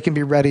so that they can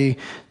be ready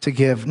to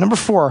give. Number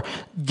four,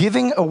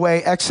 giving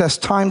away excess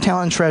time,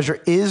 talent, and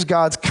treasure is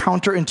God's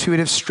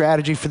counterintuitive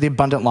strategy for the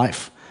abundant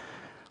life.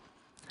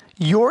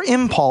 Your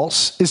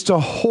impulse is to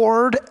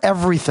hoard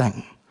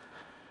everything.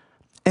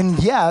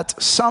 And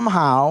yet,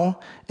 somehow,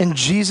 in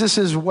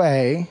Jesus'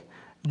 way,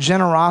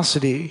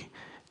 generosity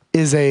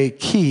is a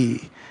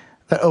key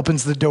that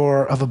opens the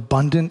door of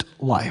abundant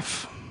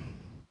life.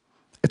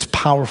 It's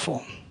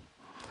powerful.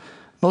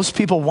 Most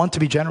people want to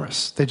be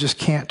generous. They just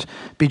can't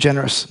be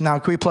generous. Now,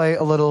 can we play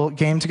a little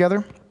game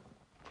together?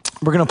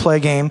 We're going to play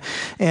a game.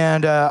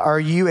 And are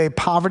you a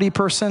poverty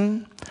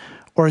person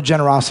or a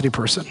generosity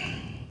person?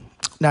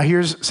 Now,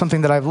 here's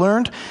something that I've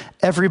learned.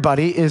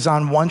 Everybody is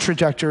on one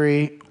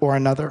trajectory or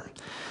another.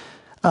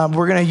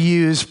 We're going to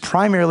use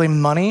primarily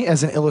money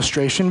as an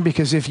illustration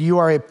because if you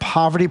are a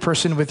poverty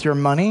person with your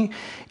money,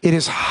 it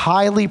is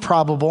highly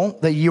probable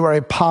that you are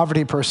a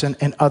poverty person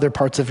in other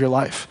parts of your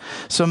life.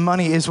 So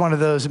money is one of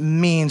those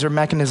means or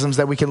mechanisms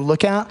that we can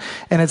look at,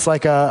 and it's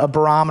like a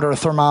barometer, a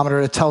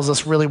thermometer. It tells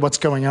us really what's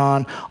going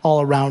on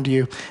all around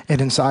you and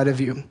inside of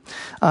you.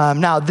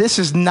 Now, this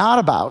is not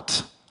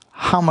about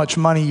how much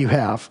money you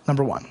have,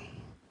 number one.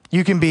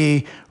 You can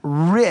be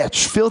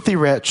rich, filthy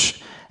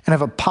rich, and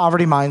have a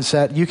poverty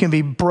mindset. You can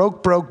be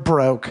broke,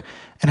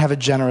 and have a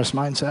generous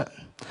mindset.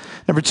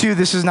 Number two,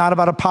 this is not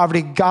about a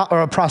poverty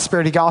or a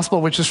prosperity gospel,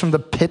 which is from the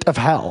pit of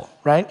hell,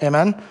 right?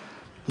 Amen?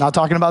 Not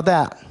talking about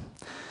that.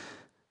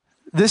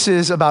 This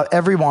is about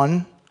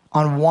everyone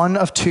on one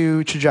of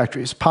two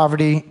trajectories.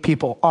 Poverty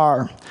people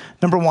are,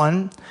 number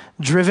one,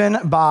 driven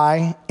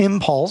by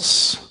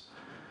impulse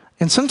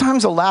and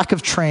sometimes a lack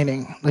of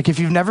training. Like if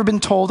you've never been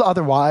told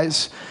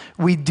otherwise,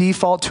 we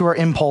default to our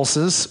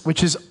impulses,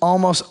 which is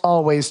almost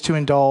always to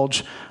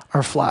indulge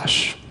our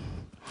flesh.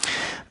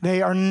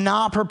 They are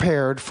not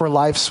prepared for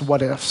life's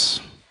what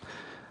ifs.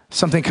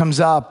 Something comes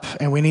up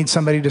and we need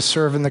somebody to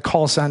serve in the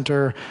call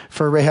center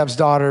for Rahab's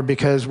daughter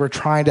because we're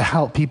trying to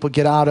help people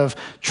get out of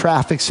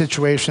traffic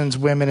situations,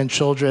 women and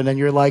children. And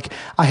you're like,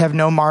 I have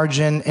no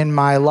margin in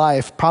my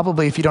life.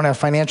 Probably if you don't have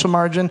financial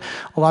margin,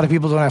 a lot of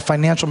people don't have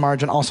financial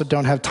margin, also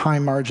don't have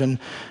time margin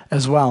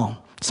as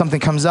well. Something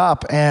comes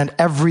up and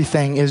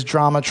everything is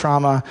drama,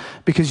 trauma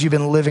because you've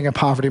been living a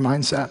poverty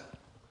mindset.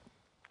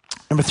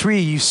 Number three,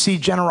 you see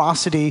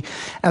generosity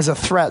as a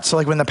threat. So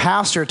like when the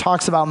pastor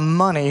talks about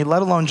money,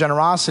 let alone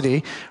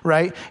generosity,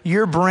 right?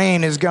 Your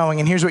brain is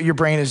going, and here's what your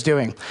brain is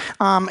doing.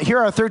 Here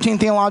are 13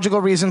 theological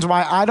reasons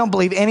why I don't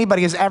believe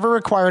anybody is ever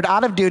required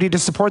out of duty to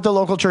support the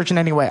local church in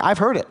any way. I've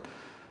heard it.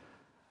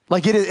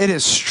 Like it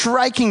is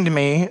striking to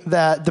me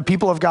that the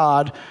people of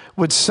God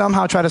would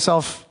somehow try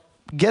to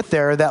get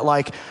there, that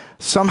like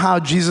somehow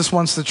Jesus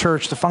wants the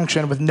church to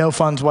function with no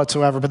funds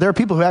whatsoever. But there are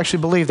people who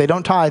actually believe they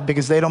don't tithe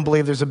because they don't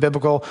believe there's a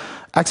biblical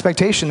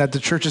expectation that the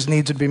church's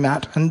needs would be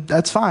met. And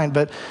that's fine,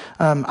 but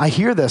I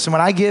hear this. And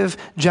when I give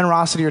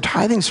generosity or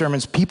tithing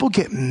sermons, people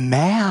get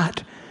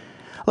mad.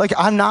 Like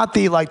I'm not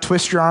the like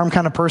twist your arm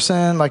kind of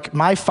person. Like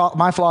my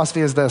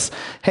philosophy is this: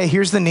 hey,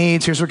 here's the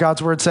needs. Here's what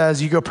God's word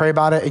says. You go pray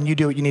about it and you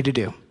do what you need to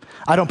do.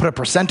 I don't put a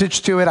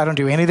percentage to it. I don't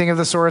do anything of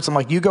the sorts. I'm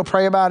like, you go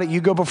pray about it.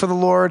 You go before the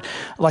Lord.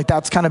 Like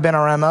that's kind of been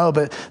our MO.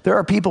 But there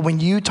are people, when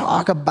you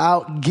talk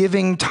about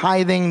giving,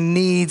 tithing,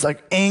 needs,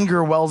 like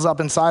anger wells up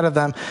inside of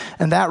them.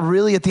 And that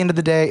really at the end of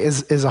the day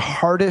is a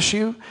heart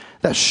issue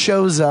that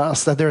shows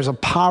us that there's a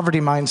poverty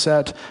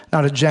mindset,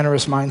 not a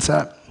generous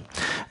mindset.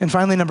 And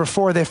finally, number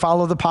four, they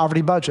follow the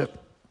poverty budget,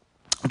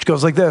 which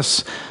goes like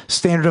this: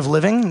 standard of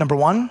living, number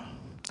one.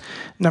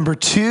 Number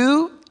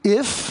two,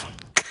 if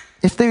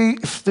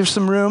there's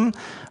some room,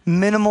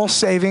 minimal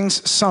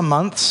savings some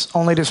months,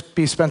 only to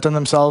be spent on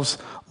themselves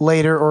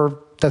later, or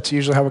that's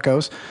usually how it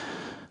goes.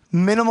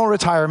 Minimal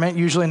retirement,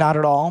 usually not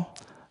at all.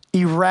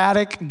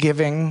 Erratic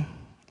giving,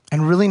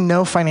 and really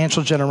no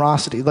financial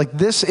generosity. Like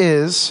this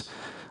is,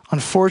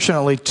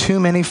 unfortunately,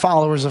 too many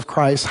followers of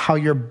Christ, how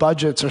your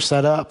budgets are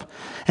set up.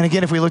 And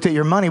again, if we looked at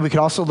your money, we could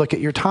also look at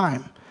your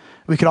time.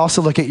 We could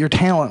also look at your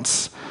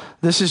talents.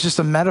 This is just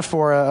a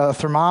metaphor, a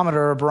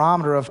thermometer, a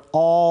barometer of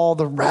all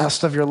the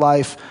rest of your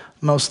life,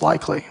 most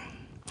likely.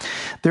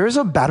 There is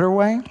a better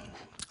way.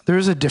 There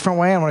is a different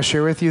way. I want to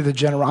share with you the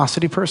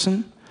generosity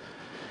person.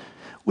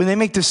 When they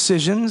make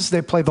decisions,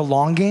 they play the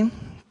long game.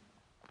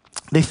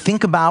 They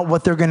think about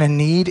what they're going to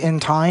need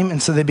in time,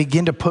 and so they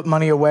begin to put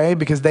money away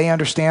because they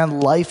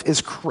understand life is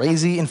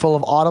crazy and full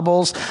of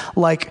audibles.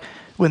 Like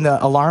when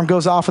the alarm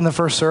goes off in the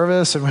first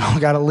service and we all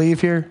got to leave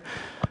here.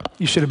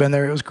 You should have been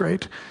there. It was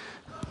great.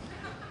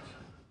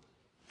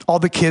 All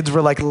the kids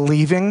were like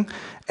leaving,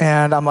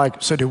 and I'm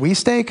like, so do we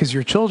stay? Because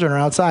your children are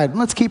outside.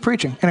 Let's keep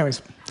preaching.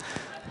 Anyways.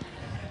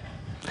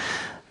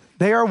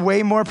 They are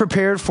way more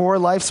prepared for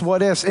life's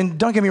what ifs. And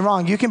don't get me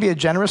wrong, you can be a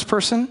generous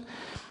person,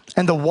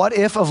 and the what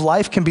if of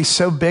life can be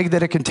so big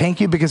that it can tank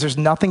you because there's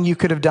nothing you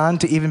could have done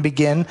to even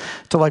begin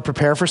to like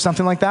prepare for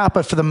something like that.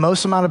 But for the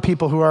most amount of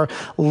people who are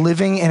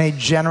living in a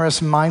generous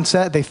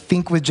mindset, they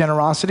think with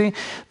generosity,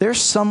 they're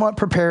somewhat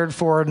prepared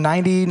for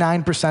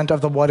 99%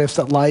 of the what ifs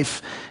that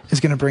life is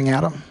going to bring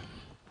at them.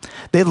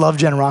 They love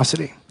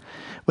generosity.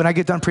 When I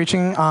get done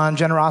preaching on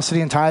generosity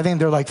and tithing,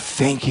 they're like,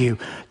 thank you.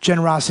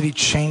 Generosity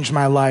changed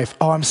my life.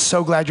 Oh, I'm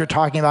so glad you're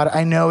talking about it.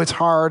 I know it's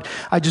hard.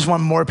 I just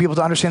want more people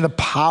to understand the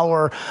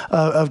power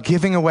of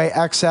giving away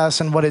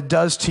excess and what it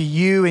does to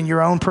you and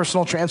your own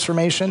personal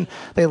transformation.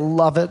 They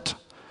love it.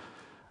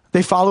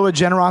 They follow a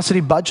generosity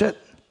budget.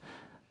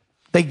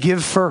 They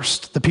give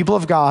first. The people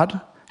of God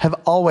have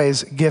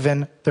always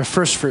given their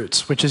first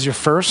fruits, which is your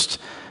first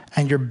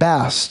and your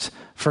best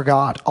for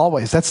God,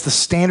 always. That's the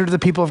standard of the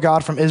people of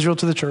God from Israel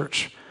to the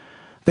church.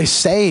 They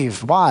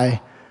save. Why?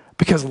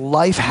 Because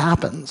life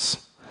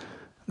happens.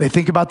 They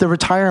think about their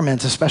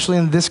retirement, especially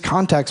in this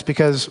context,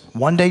 because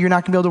one day you're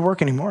not going to be able to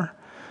work anymore.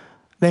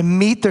 They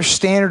meet their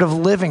standard of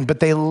living, but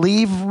they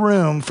leave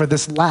room for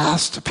this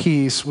last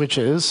piece, which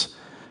is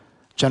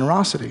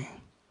generosity.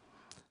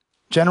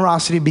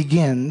 Generosity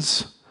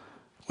begins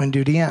when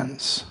duty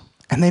ends.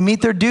 And they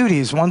meet their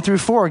duties, 1 through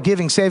 4,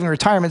 giving, saving,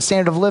 retirement,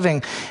 standard of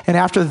living. And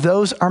after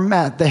those are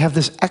met, they have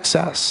this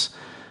excess,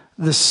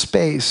 this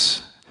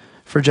space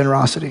for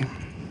generosity.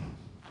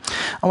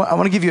 I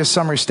want to give you a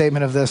summary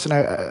statement of this.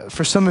 And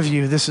for some of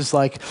you, this is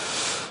like,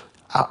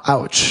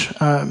 ouch.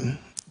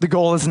 The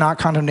goal is not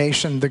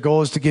condemnation. The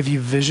goal is to give you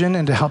vision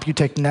and to help you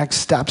take next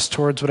steps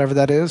towards whatever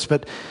that is.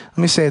 But let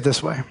me say it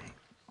this way.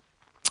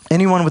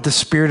 Anyone with the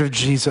Spirit of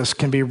Jesus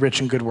can be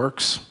rich in good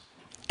works.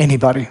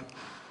 Anybody.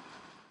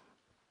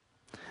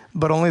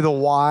 But only the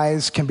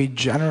wise can be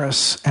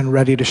generous and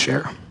ready to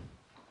share. Do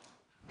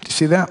you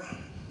see that?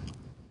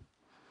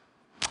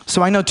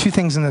 So I know two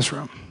things in this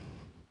room.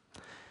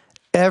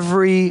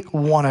 Every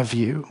one of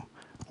you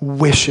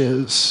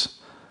wishes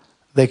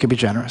they could be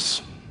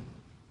generous.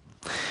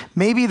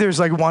 Maybe there's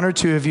like one or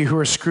two of you who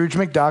are Scrooge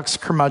McDucks,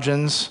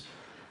 curmudgeons,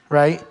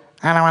 right?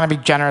 I don't want to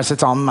be generous.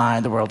 It's all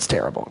mine. The world's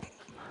terrible.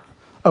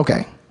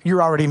 Okay,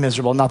 you're already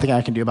miserable. Nothing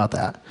I can do about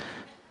that.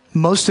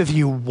 Most of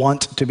you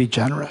want to be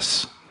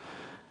generous.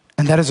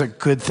 And that is a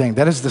good thing.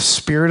 That is the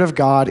Spirit of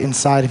God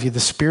inside of you, the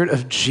Spirit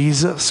of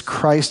Jesus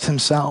Christ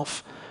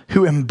himself,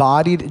 who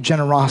embodied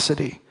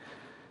generosity.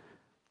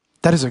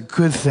 That is a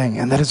good thing,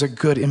 and that is a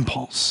good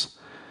impulse.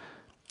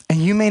 And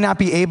you may not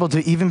be able to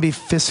even be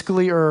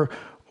fiscally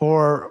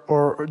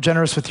or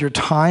generous with your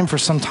time for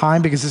some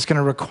time because it's going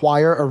to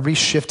require a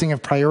reshifting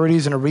of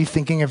priorities and a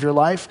rethinking of your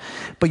life,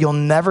 but you'll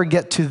never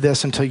get to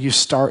this until you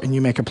start and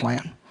you make a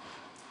plan.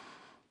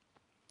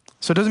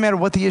 So it doesn't matter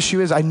what the issue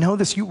is. I know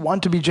this, you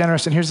want to be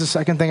generous. And here's the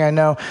second thing I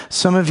know.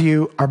 Some of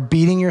you are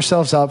beating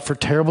yourselves up for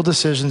terrible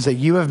decisions that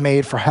you have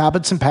made, for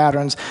habits and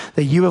patterns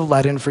that you have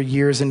let in for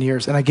years and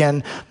years. And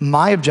again,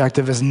 my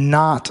objective is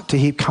not to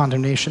heap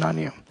condemnation on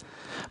you.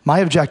 My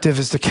objective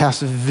is to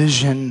cast a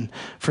vision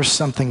for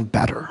something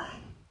better.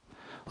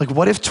 Like,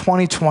 what if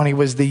 2020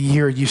 was the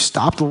year you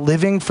stopped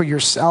living for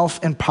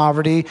yourself in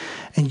poverty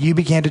and you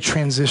began to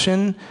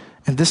transition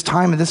in this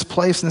time, in this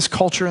place, in this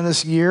culture, in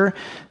this year,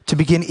 to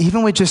begin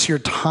even with just your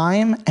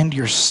time and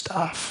your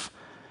stuff,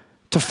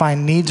 to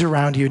find needs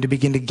around you, to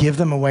begin to give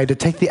them away, to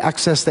take the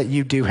excess that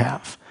you do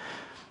have.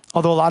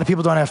 Although a lot of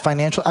people don't have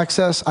financial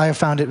excess, I have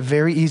found it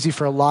very easy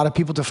for a lot of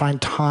people to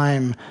find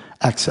time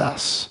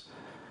excess.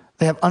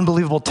 They have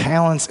unbelievable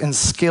talents and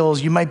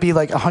skills. You might be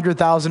like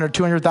 100,000 or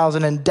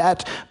 200,000 in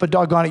debt, but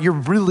doggone it, you're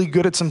really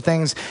good at some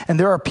things. And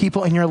there are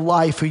people in your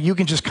life who you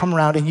can just come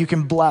around and you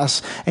can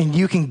bless and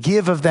you can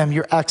give of them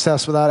your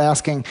excess without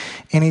asking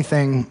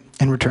anything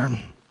in return.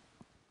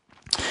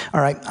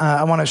 All right,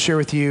 I want to share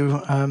with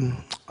you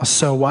a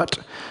so what.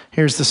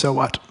 Here's the so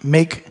what.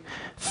 Make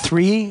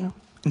 3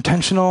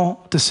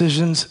 intentional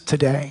decisions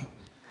today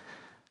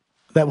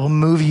that will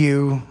move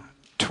you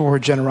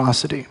toward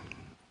generosity.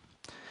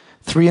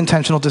 3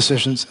 intentional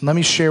decisions. And let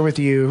me share with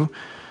you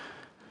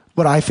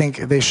what I think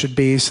they should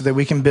be so that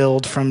we can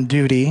build from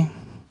duty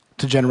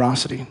to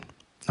generosity.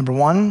 Number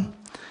 1,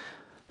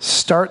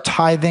 start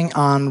tithing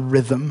on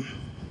rhythm.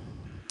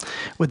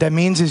 What that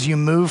means is you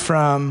move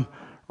from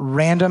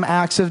random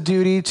acts of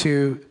duty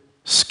to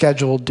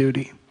scheduled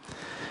duty.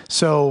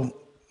 So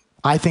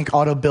I think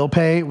auto bill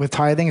pay with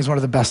tithing is one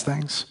of the best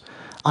things.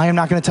 I am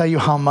not going to tell you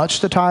how much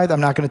to tithe.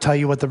 I'm not going to tell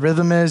you what the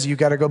rhythm is. You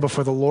got to go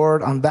before the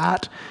Lord on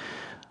that.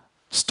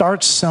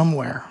 Start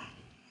somewhere.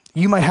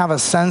 You might have a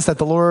sense that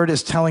the Lord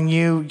is telling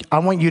you, I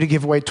want you to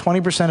give away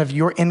 20% of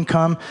your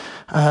income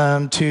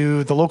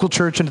to the local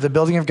church and to the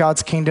building of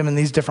God's kingdom in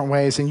these different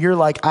ways. And you're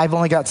like, I've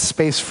only got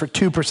space for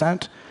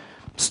 2%.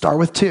 Start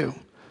with 2.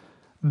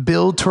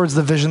 Build towards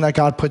the vision that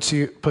God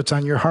puts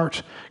on your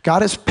heart.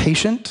 God is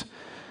patient.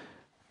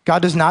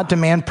 God does not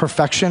demand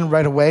perfection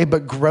right away,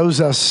 but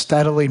grows us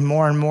steadily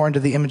more and more into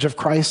the image of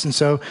Christ. And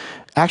so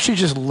actually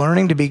just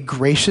learning to be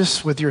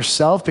gracious with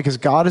yourself because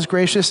God is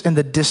gracious, and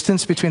the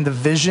distance between the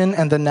vision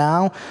and the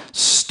now,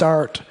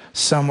 start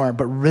somewhere.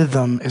 But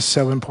rhythm is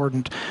so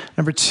important.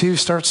 Number 2,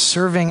 start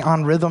serving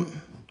on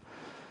rhythm.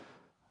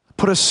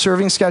 Put a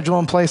serving schedule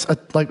in place.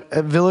 Like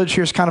at Village,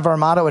 here's kind of our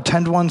motto: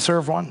 attend one,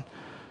 serve one.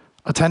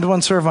 Attend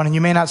one, serve one. And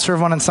you may not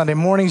serve one on Sunday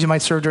mornings, you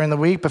might serve during the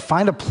week, but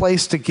find a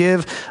place to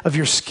give of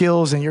your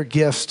skills and your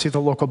gifts to the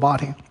local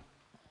body. And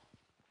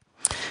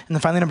then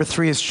finally, number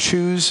 3 is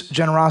choose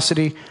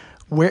generosity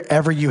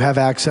wherever you have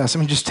access. I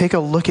mean, just take a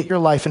look at your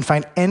life and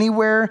find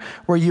anywhere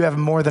where you have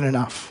more than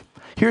enough.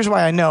 Here's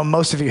why I know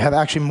most of you have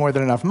actually more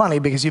than enough money,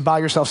 because you buy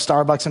yourself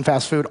Starbucks and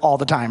fast food all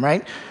the time,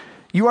 right?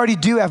 You already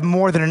do have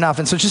more than enough.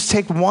 And so just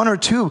take 1 or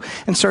 2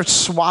 and start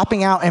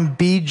swapping out and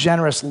be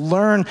generous.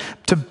 Learn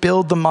to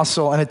build the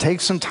muscle, and it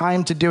takes some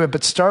time to do it,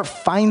 but start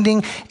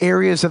finding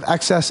areas of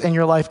excess in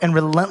your life and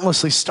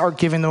relentlessly start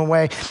giving them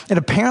away. And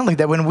apparently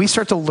that when we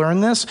start to learn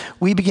this,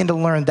 we begin to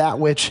learn that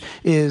which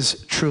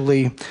is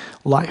truly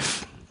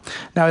life.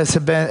 Now, this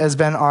has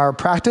been our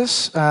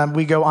practice.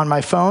 We go on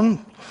my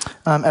phone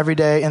every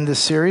day in this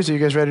series. Are you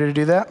guys ready to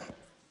do that?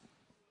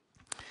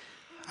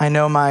 I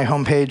know my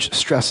homepage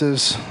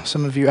stresses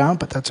some of you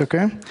out, but that's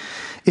okay.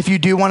 If you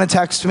do want to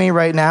text me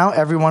right now,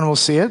 everyone will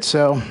see it,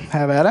 so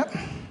have at it.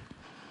 Here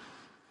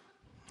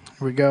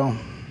we go.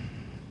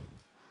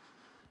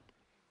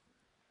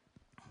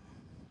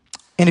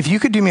 And if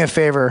you could do me a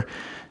favor,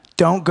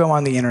 don't go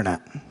on the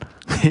internet.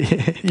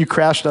 You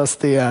crashed us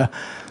the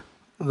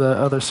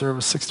other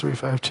service,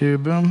 6352,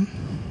 boom.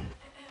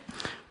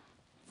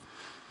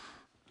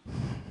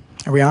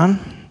 Are we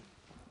on?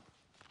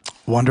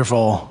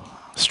 Wonderful.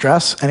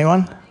 Stress?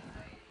 Anyone?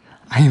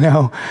 I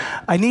know.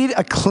 I need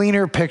a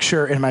cleaner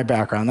picture in my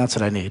background. That's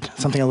what I need.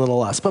 Something a little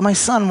less. But my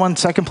son won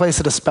second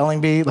place at a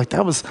spelling bee. Like,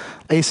 that was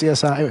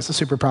ACSI. I was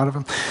super proud of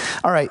him.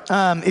 All right.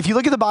 If you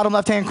look at the bottom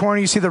left-hand corner,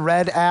 you see the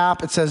red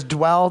app. It says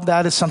Dwell.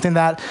 That is something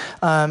that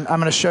I'm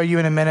going to show you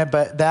in a minute,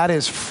 but that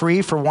is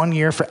free for 1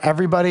 year for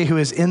everybody who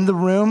is in the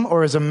room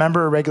or is a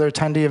member or regular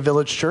attendee of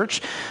Village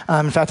Church.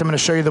 In fact, I'm going to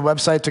show you the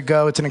website to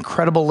go. It's an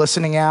incredible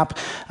listening app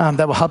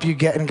that will help you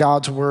get in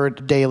God's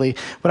Word daily.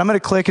 What I'm going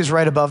to click is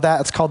right above that.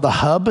 It's called the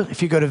Hub.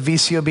 If you go to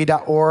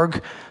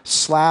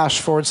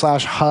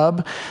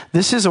vcob.org//hub,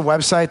 this is a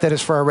website that is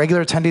for our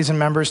regular attendees and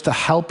members to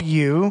help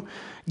you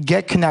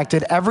get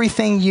connected.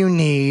 Everything you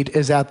need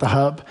is at the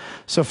Hub.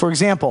 So for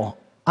example,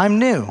 I'm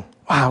new.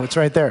 Wow, it's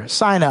right there.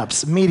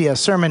 Sign-ups, media,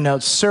 sermon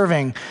notes,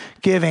 serving,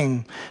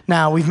 giving.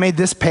 Now, we've made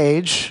this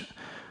page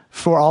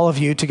for all of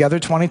you, Together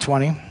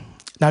 2020.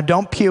 Now,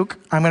 don't puke.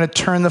 I'm going to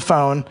turn the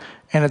phone,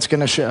 and it's going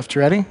to shift.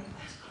 Ready?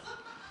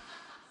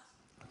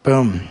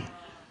 Boom.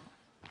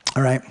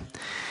 All right.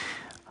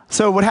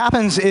 So what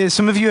happens is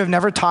some of you have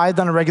never tithed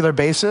on a regular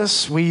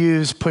basis. We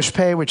use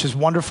PushPay, which is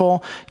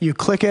wonderful. You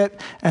click it,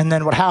 and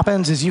then what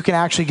happens is you can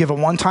actually give a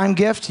one-time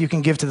gift. You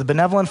can give to the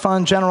benevolent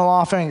fund, general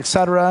offering,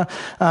 etc.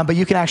 But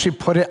you can actually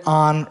put it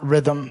on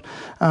Rhythm.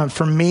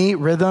 For me,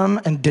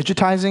 Rhythm and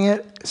digitizing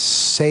it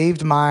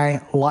saved my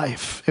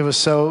life. It was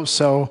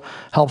so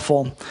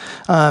helpful.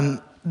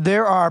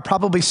 There are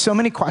probably so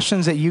many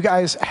questions that you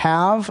guys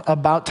have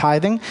about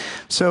tithing.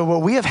 So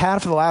what we have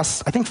had for the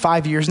last, I think,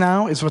 5 years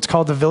now is what's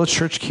called the Village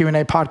Church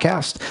Q&A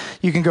podcast.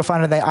 You can go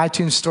find it in the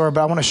iTunes store,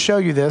 but I want to show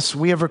you this.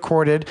 We have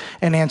recorded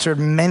and answered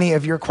many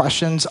of your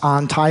questions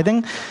on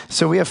tithing.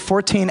 So we have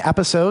 14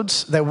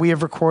 episodes that we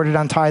have recorded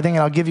on tithing,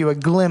 and I'll give you a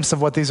glimpse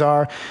of what these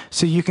are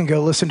so you can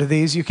go listen to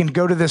these. You can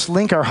go to this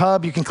link, our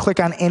hub. You can click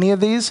on any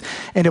of these,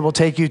 and it will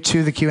take you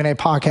to the Q&A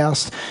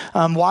podcast.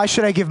 Why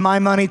should I give my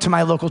money to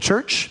my local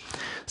church?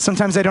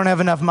 Sometimes I don't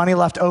have enough money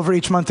left over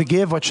each month to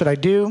give. What should I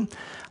do?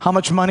 How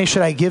much money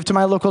should I give to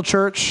my local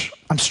church?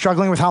 I'm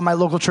struggling with how my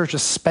local church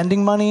is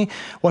spending money.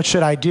 What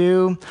should I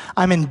do?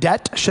 I'm in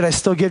debt. Should I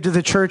still give to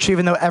the church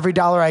even though every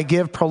dollar I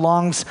give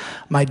prolongs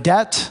my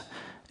debt?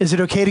 Is it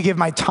okay to give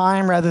my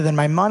time rather than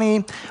my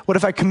money? What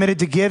if I committed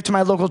to give to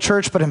my local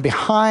church but I'm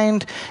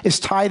behind? Is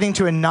tithing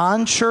to a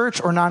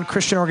non-church or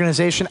non-Christian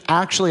organization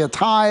actually a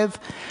tithe?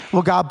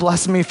 Will God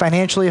bless me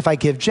financially if I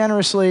give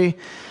generously?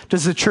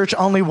 Does the church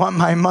only want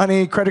my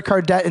money? Credit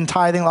card debt and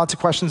tithing, lots of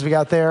questions we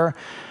got there.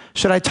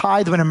 Should I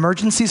tithe when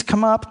emergencies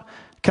come up?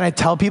 Can I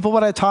tell people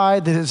what I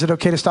tithe? Is it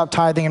okay to stop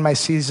tithing in my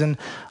season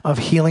of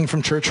healing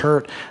from church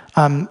hurt?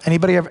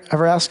 Anybody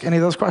ever ask any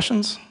of those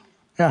questions?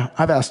 Yeah,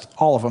 I've asked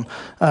all of them.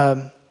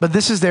 But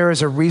this is there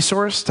as a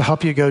resource to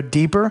help you go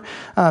deeper.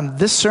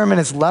 This sermon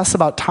is less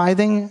about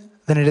tithing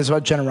than it is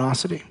about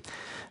generosity.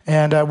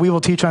 And we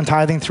will teach on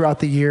tithing throughout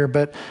the year,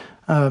 but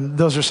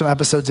those are some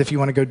episodes if you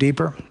want to go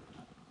deeper.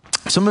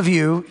 Some of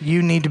you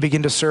need to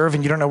begin to serve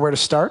and you don't know where to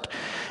start.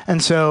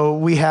 And so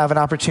we have an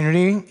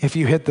opportunity if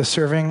you hit the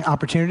serving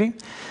opportunity.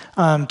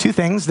 Two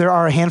things. There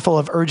are a handful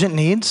of urgent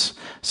needs.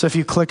 So if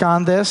you click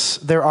on this,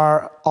 there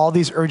are all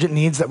these urgent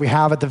needs that we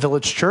have at the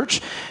Village Church.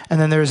 And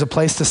then there's a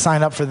place to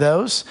sign up for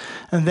those.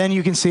 And then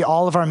you can see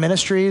all of our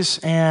ministries.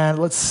 And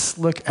let's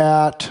look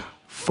at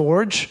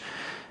Forge.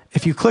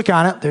 If you click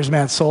on it, there's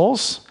Mad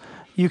Souls.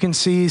 You can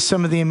see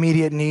some of the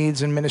immediate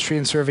needs and ministry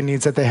and serving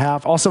needs that they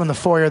have. Also in the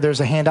foyer,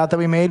 there's a handout that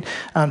we made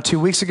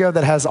 2 weeks ago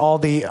that has all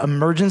the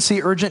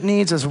emergency urgent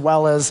needs as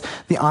well as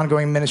the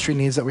ongoing ministry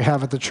needs that we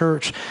have at the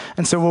church.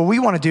 And so what we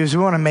want to do is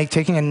we want to make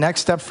taking a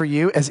next step for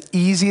you as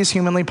easy as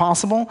humanly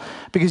possible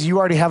because you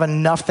already have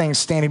enough things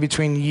standing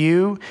between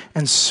you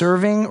and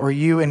serving or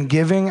you and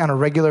giving on a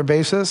regular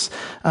basis.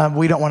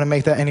 We don't want to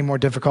make that any more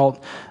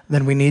difficult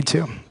than we need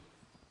to.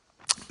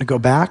 To go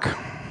back.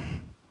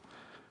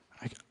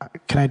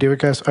 Can I do it,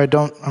 guys?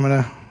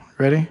 I'm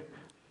ready?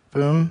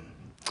 Boom.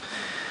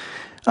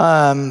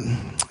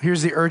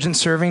 Here's the urgent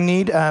serving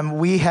need.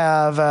 We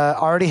have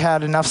already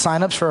had enough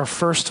signups for our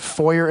first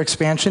foyer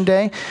expansion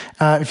day.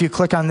 If you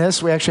click on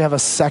this, we actually have a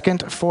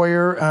second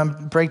foyer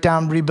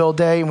breakdown rebuild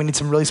day, and we need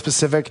some really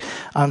specific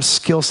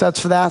skill sets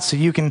for that. So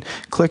you can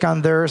click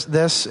on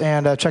this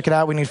and check it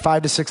out. We need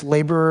 5 to 6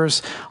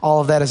 laborers. All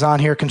of that is on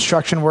here.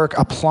 Construction work,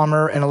 a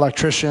plumber, an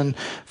electrician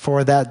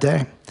for that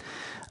day.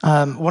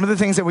 One of the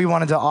things that we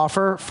wanted to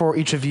offer for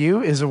each of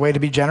you is a way to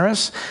be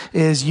generous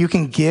is you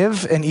can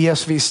give an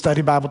ESV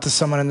study Bible to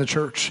someone in the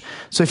church.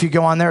 So if you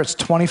go on there, it's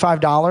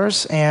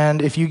 $25.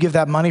 And if you give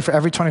that money for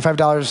every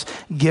 $25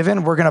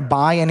 given, we're going to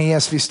buy an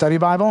ESV study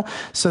Bible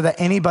so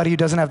that anybody who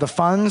doesn't have the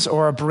funds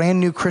or a brand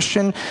new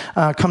Christian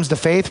comes to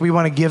faith, we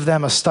want to give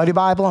them a study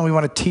Bible and we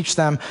want to teach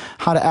them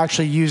how to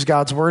actually use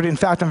God's word. In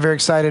fact, I'm very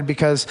excited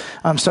because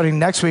starting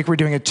next week, we're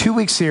doing a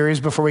 2-week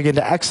series before we get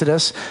into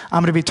Exodus.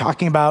 I'm going to be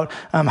talking about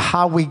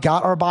how we we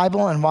got our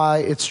Bible and why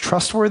it's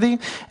trustworthy.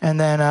 And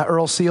then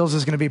Earl Seals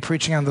is going to be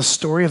preaching on the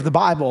story of the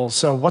Bible.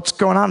 So what's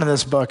going on in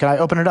this book? And I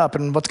open it up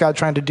and what's God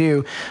trying to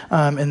do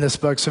in this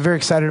book. So very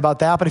excited about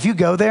that. But if you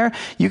go there,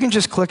 you can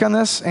just click on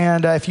this.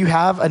 And if you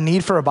have a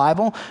need for a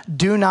Bible,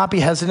 do not be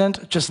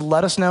hesitant. Just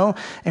let us know,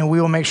 and we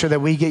will make sure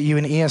that we get you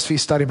an ESV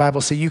study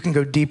Bible so you can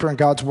go deeper in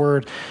God's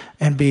word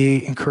and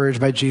be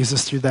encouraged by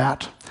Jesus through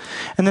that.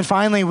 And then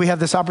finally, we have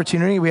this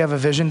opportunity. We have a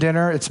vision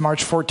dinner. It's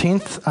March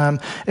 14th.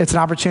 It's an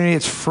opportunity.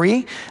 It's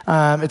free.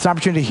 It's an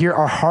opportunity to hear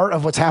our heart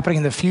of what's happening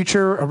in the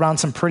future around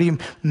some pretty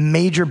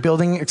major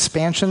building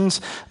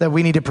expansions that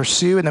we need to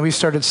pursue and that we've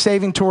started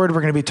saving toward.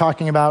 We're going to be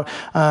talking about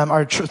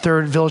our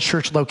third Village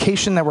Church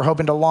location that we're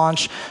hoping to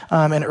launch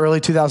in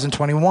early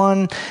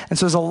 2021. And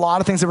so there's a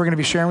lot of things that we're going to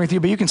be sharing with you,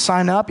 but you can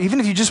sign up. Even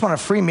if you just want a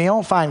free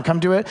meal, fine,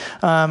 come do it.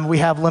 We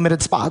have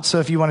limited spots, so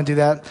if you want to do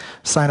that,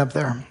 sign up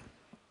there.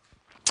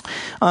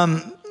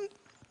 There's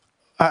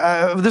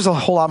a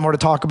whole lot more to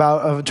talk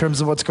about in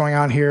terms of what's going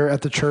on here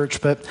at the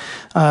church, but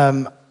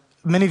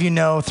many of you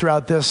know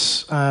throughout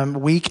this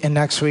week and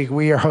next week,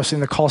 we are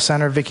hosting the call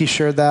center. Vicki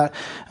shared that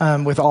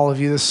with all of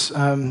you this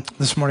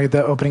morning at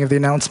the opening of the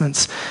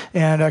announcements.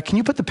 And can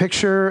you put the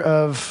picture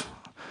of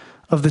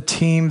the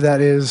team that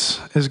is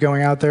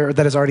going out there, or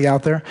that is already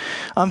out there?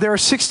 There are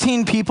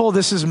 16 people.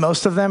 This is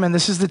most of them, and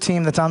this is the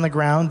team that's on the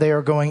ground. They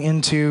are going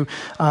into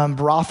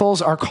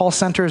brothels. Our call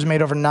center has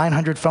made over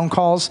 900 phone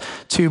calls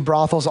to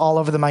brothels all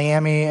over the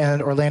Miami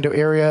and Orlando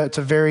area. It's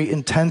a very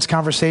intense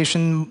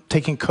conversation,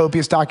 taking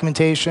copious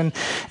documentation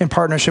in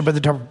partnership with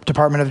the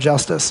Department of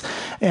Justice.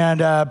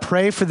 And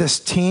pray for this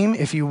team,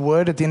 if you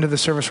would. At the end of the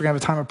service, we're going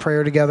to have a time of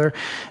prayer together.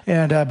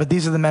 And but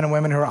these are the men and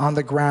women who are on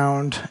the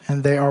ground,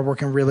 and they are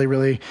working really,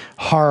 really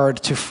hard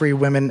to free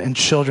women and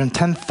children.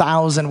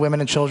 10,000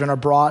 women and children are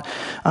brought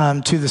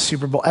to the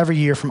Super Bowl every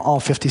year from all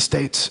 50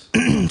 states.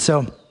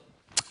 So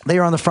they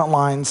are on the front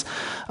lines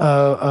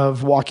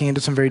of walking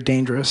into some very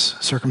dangerous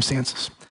circumstances.